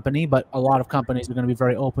every company, but a lot of companies are going to be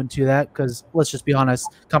very open to that, because let's just be honest,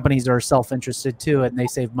 companies are self-interested too, and they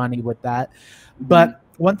save money with that. Mhm. But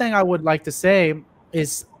one thing I would like to say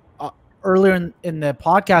is, earlier in the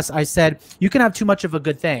podcast, I said you can have too much of a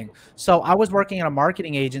good thing. So I was working at a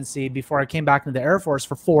marketing agency before I came back into the Air Force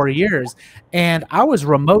for 4 years, and I was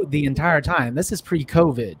remote the entire time. This is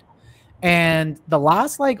pre-COVID. And the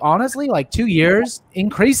last, like, honestly, like 2 years,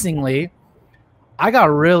 increasingly, I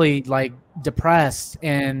got really like depressed,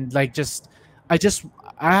 and like I just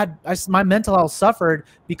my mental health suffered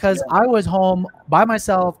because Yeah, I was home by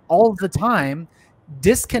myself all the time,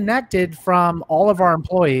 disconnected from all of our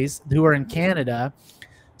employees who are in Canada.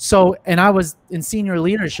 So, and I was in senior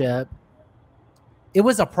leadership. It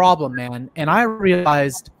was a problem, man. And I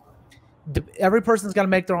realized every person's got to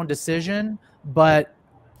make their own decision, but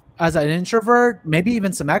as an introvert, maybe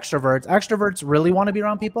even some extroverts. Extroverts really want to be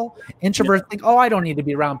around people. Introverts think, oh, I don't need to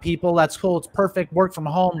be around people. That's cool. It's perfect. Work from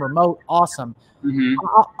home, remote, awesome. Mm-hmm.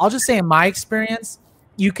 I'll just say in my experience,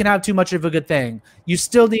 you can have too much of a good thing. You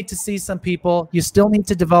still need to see some people. You still need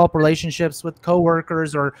to develop relationships with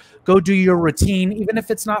coworkers or go do your routine. Even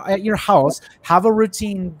if it's not at your house, have a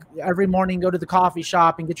routine every morning, go to the coffee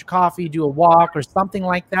shop and get your coffee, do a walk or something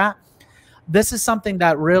like that. This is something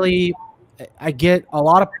that really I get a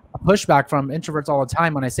lot of pushback from introverts all the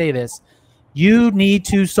time when I say this. You need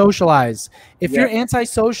to socialize. If you're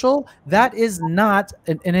antisocial, that is not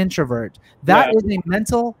an introvert. That is a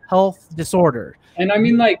mental health disorder. And I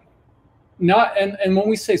mean, like, not and when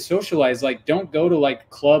we say socialize, like, don't go to like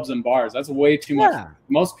clubs and bars. That's way too much for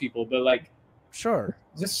most people. But like, sure,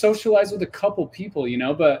 just socialize with a couple people, you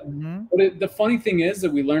know. But the funny thing is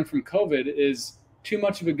that we learned from COVID is too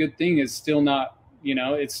much of a good thing is still not, you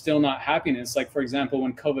know, it's still not happiness. Like, for example,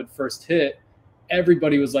 when COVID first hit,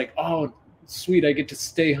 everybody was like, oh, sweet, I get to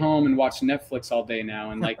stay home and watch Netflix all day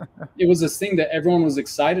now. And like, it was this thing that everyone was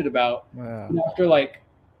excited about. And after like,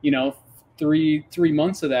 you know, three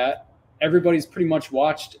months of that, everybody's pretty much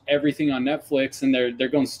watched everything on Netflix and they're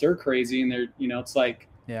going stir crazy and they're, you know, it's like,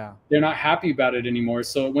 they're not happy about it anymore.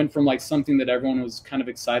 So it went from like something that everyone was kind of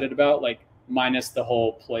excited about, like minus the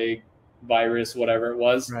whole plague virus, whatever it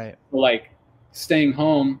was, like staying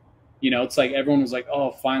home, you know, it's like everyone was like,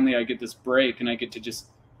 oh, finally I get this break and I get to just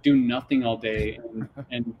do nothing all day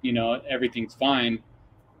and you know, everything's fine.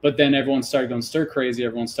 But then everyone started going stir crazy.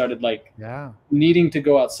 Everyone started like needing to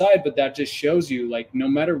go outside. But that just shows you, like, no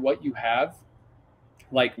matter what you have,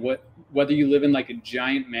 like whether you live in like a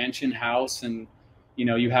giant mansion house and, you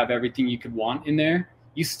know, you have everything you could want in there,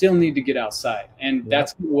 you still need to get outside. And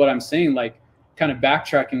that's what I'm saying, like kind of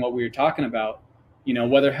backtracking what we were talking about, you know,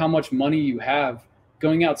 whether how much money you have,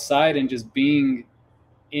 going outside and just being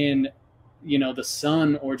in, you know, the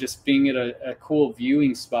sun or just being at a cool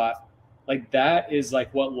viewing spot, like that is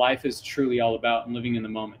like what life is truly all about and living in the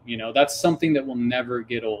moment. You know, that's something that will never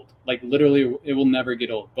get old. Like literally it will never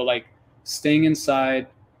get old. But like staying inside,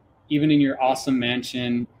 even in your awesome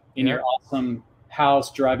mansion, in your awesome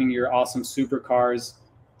house, driving your awesome supercars,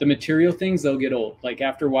 the material things, they'll get old. Like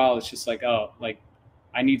after a while, it's just like, oh, like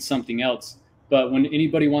I need something else. But when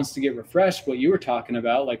anybody wants to get refreshed, what you were talking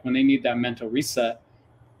about, like when they need that mental reset,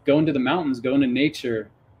 go into the mountains, go into nature,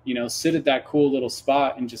 you know, sit at that cool little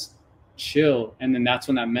spot and just chill. And then that's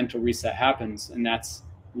when that mental reset happens. And that's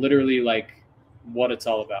literally like what it's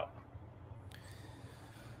all about.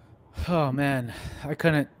 Oh man, I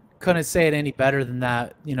couldn't say it any better than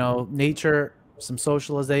that. You know, nature, some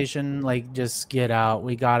socialization, like just get out.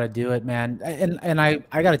 We got to do it, man. And I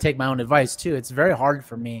got to take my own advice too. It's very hard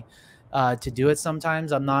for me to do it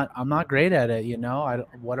sometimes. I'm not great at it, you know.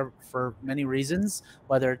 Whatever, for many reasons,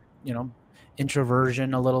 whether, you know,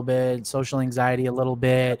 introversion a little bit, social anxiety a little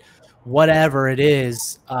bit, whatever it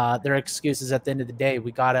is, there are excuses at the end of the day.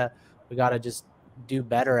 We gotta just do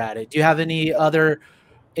better at it. Do you have any other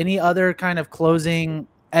kind of closing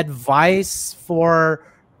advice for,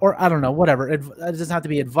 or I don't know, whatever, it doesn't have to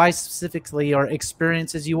be advice specifically, or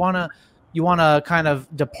experiences you want to kind of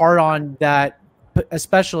depart on that,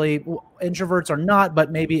 especially introverts or not,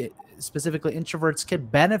 but maybe specifically introverts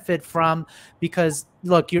could benefit from? Because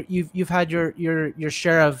look, you've had your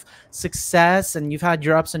share of success and you've had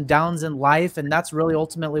your ups and downs in life, and that's really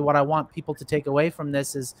ultimately what I want people to take away from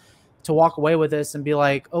this, is to walk away with this and be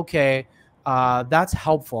like, okay, that's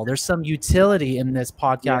helpful. There's some utility in this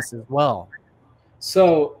podcast as well.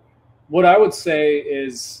 So what I would say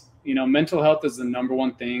is, you know, mental health is the number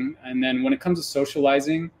one thing. And then when it comes to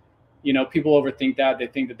socializing, you know, people overthink that. They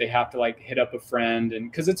think that they have to like hit up a friend, and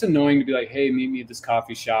because it's annoying to be like, hey, meet me at this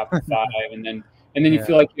coffee shop at 5, and then you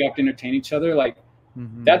feel like you have to entertain each other. Like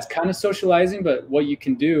that's kind of socializing. But what you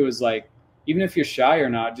can do is, like, even if you're shy or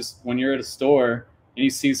not, just when you're at a store and you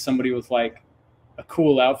see somebody with like a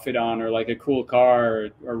cool outfit on or like a cool car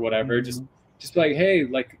or whatever, just be like, hey,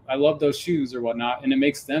 like I love those shoes or whatnot. And it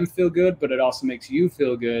makes them feel good, but it also makes you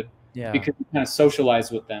feel good because you kind of socialize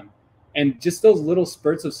with them. And just those little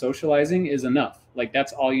spurts of socializing is enough. Like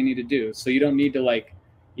that's all you need to do. So you don't need to, like,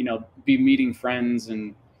 you know, be meeting friends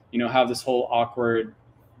and, you know, have this whole awkward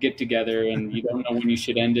get together and you don't know when you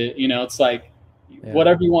should end it. You know, it's like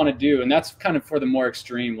whatever you want to do. And that's kind of for the more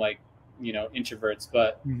extreme, like, you know, introverts.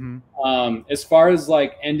 But as far as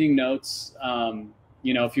like ending notes,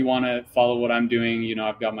 you know, if you want to follow what I'm doing, you know,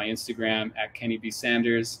 I've got my Instagram at Kenny B.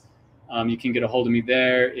 Sanders. You can get a hold of me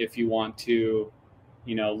there if you want to,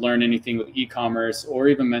 you know, learn anything with e-commerce or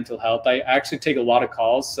even mental health. I actually take a lot of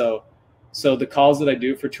calls. So the calls that I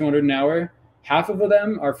do for 200 an hour, half of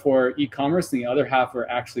them are for e-commerce and the other half are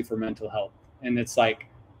actually for mental health. And it's like,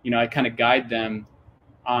 I kind of guide them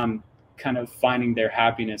on kind of finding their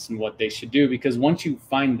happiness and what they should do, because once you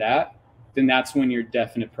find that, then that's when your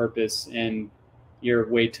definite purpose and your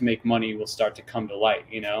way to make money will start to come to light,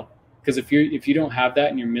 because if you don't have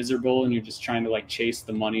that and you're miserable and you're just trying to like chase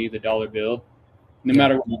the money, the dollar bill, no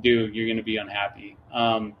matter what you do, you're going to be unhappy.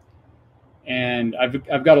 And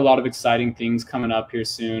I've got a lot of exciting things coming up here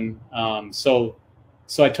soon. So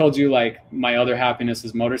I told you, like, my other happiness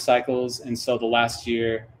is motorcycles. And so the last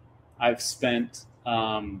year I've spent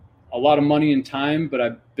a lot of money and time, but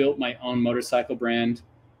I built my own motorcycle brand,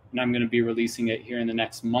 and I'm going to be releasing it here in the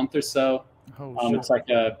next month or so. It's like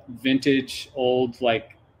a vintage old,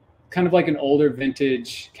 like kind of like an older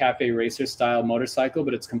vintage cafe racer style motorcycle,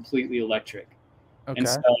 but it's completely electric. Okay. And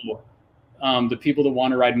so the people that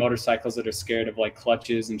want to ride motorcycles that are scared of like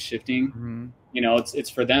clutches and shifting, it's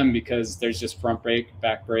for them, because there's just front brake,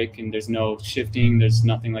 back brake, and there's no shifting. There's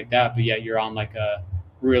nothing like that. But yet you're on like a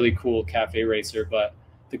really cool cafe racer. But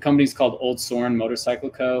the company's called Old Soren Motorcycle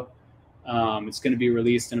Co. It's going to be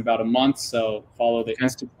released in about a month. So follow the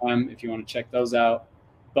Instagram if you want to check those out.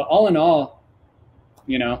 But all in all,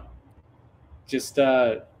 just,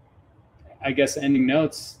 I guess, ending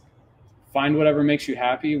notes, find whatever makes you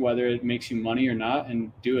happy, whether it makes you money or not,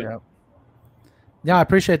 and do it. Yeah, I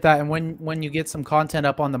appreciate that. And when you get some content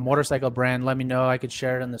up on the motorcycle brand, let me know. I could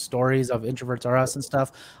share it in the stories of Introverts R Us and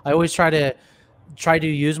stuff. I always try to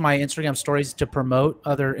use my Instagram stories to promote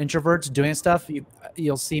other introverts doing stuff.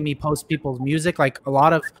 You'll see me post people's music. Like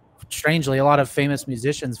strangely, a lot of famous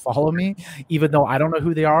musicians follow me, even though I don't know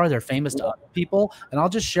who they are. They're famous to other people, and I'll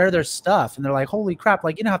just share their stuff. And they're like, holy crap,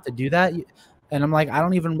 like, you don't have to do that. And I'm like, I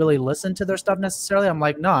don't even really listen to their stuff necessarily. I'm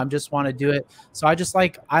like, no, I just want to do it. So I just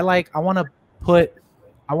like, I want to put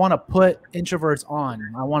introverts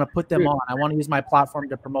on. I want to put them on. I want to use my platform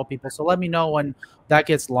to promote people. So let me know when that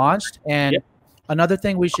gets launched. And another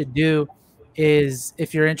thing we should do is,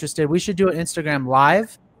 if you're interested, we should do an Instagram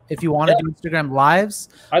live. If you want to do Instagram lives,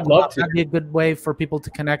 I'd love to. That'd be a good way for people to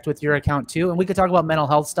connect with your account too. And we could talk about mental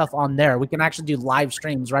health stuff on there. We can actually do live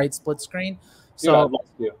streams, right? Split screen. So, I'd love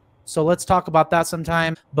to. So let's talk about that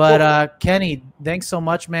sometime. But Kenny, thanks so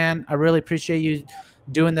much, man. I really appreciate you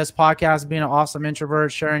doing this podcast, being an awesome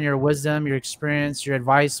introvert, sharing your wisdom, your experience, your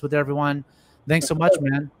advice with everyone. Thanks so much,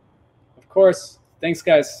 man. Of course. Thanks,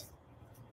 guys.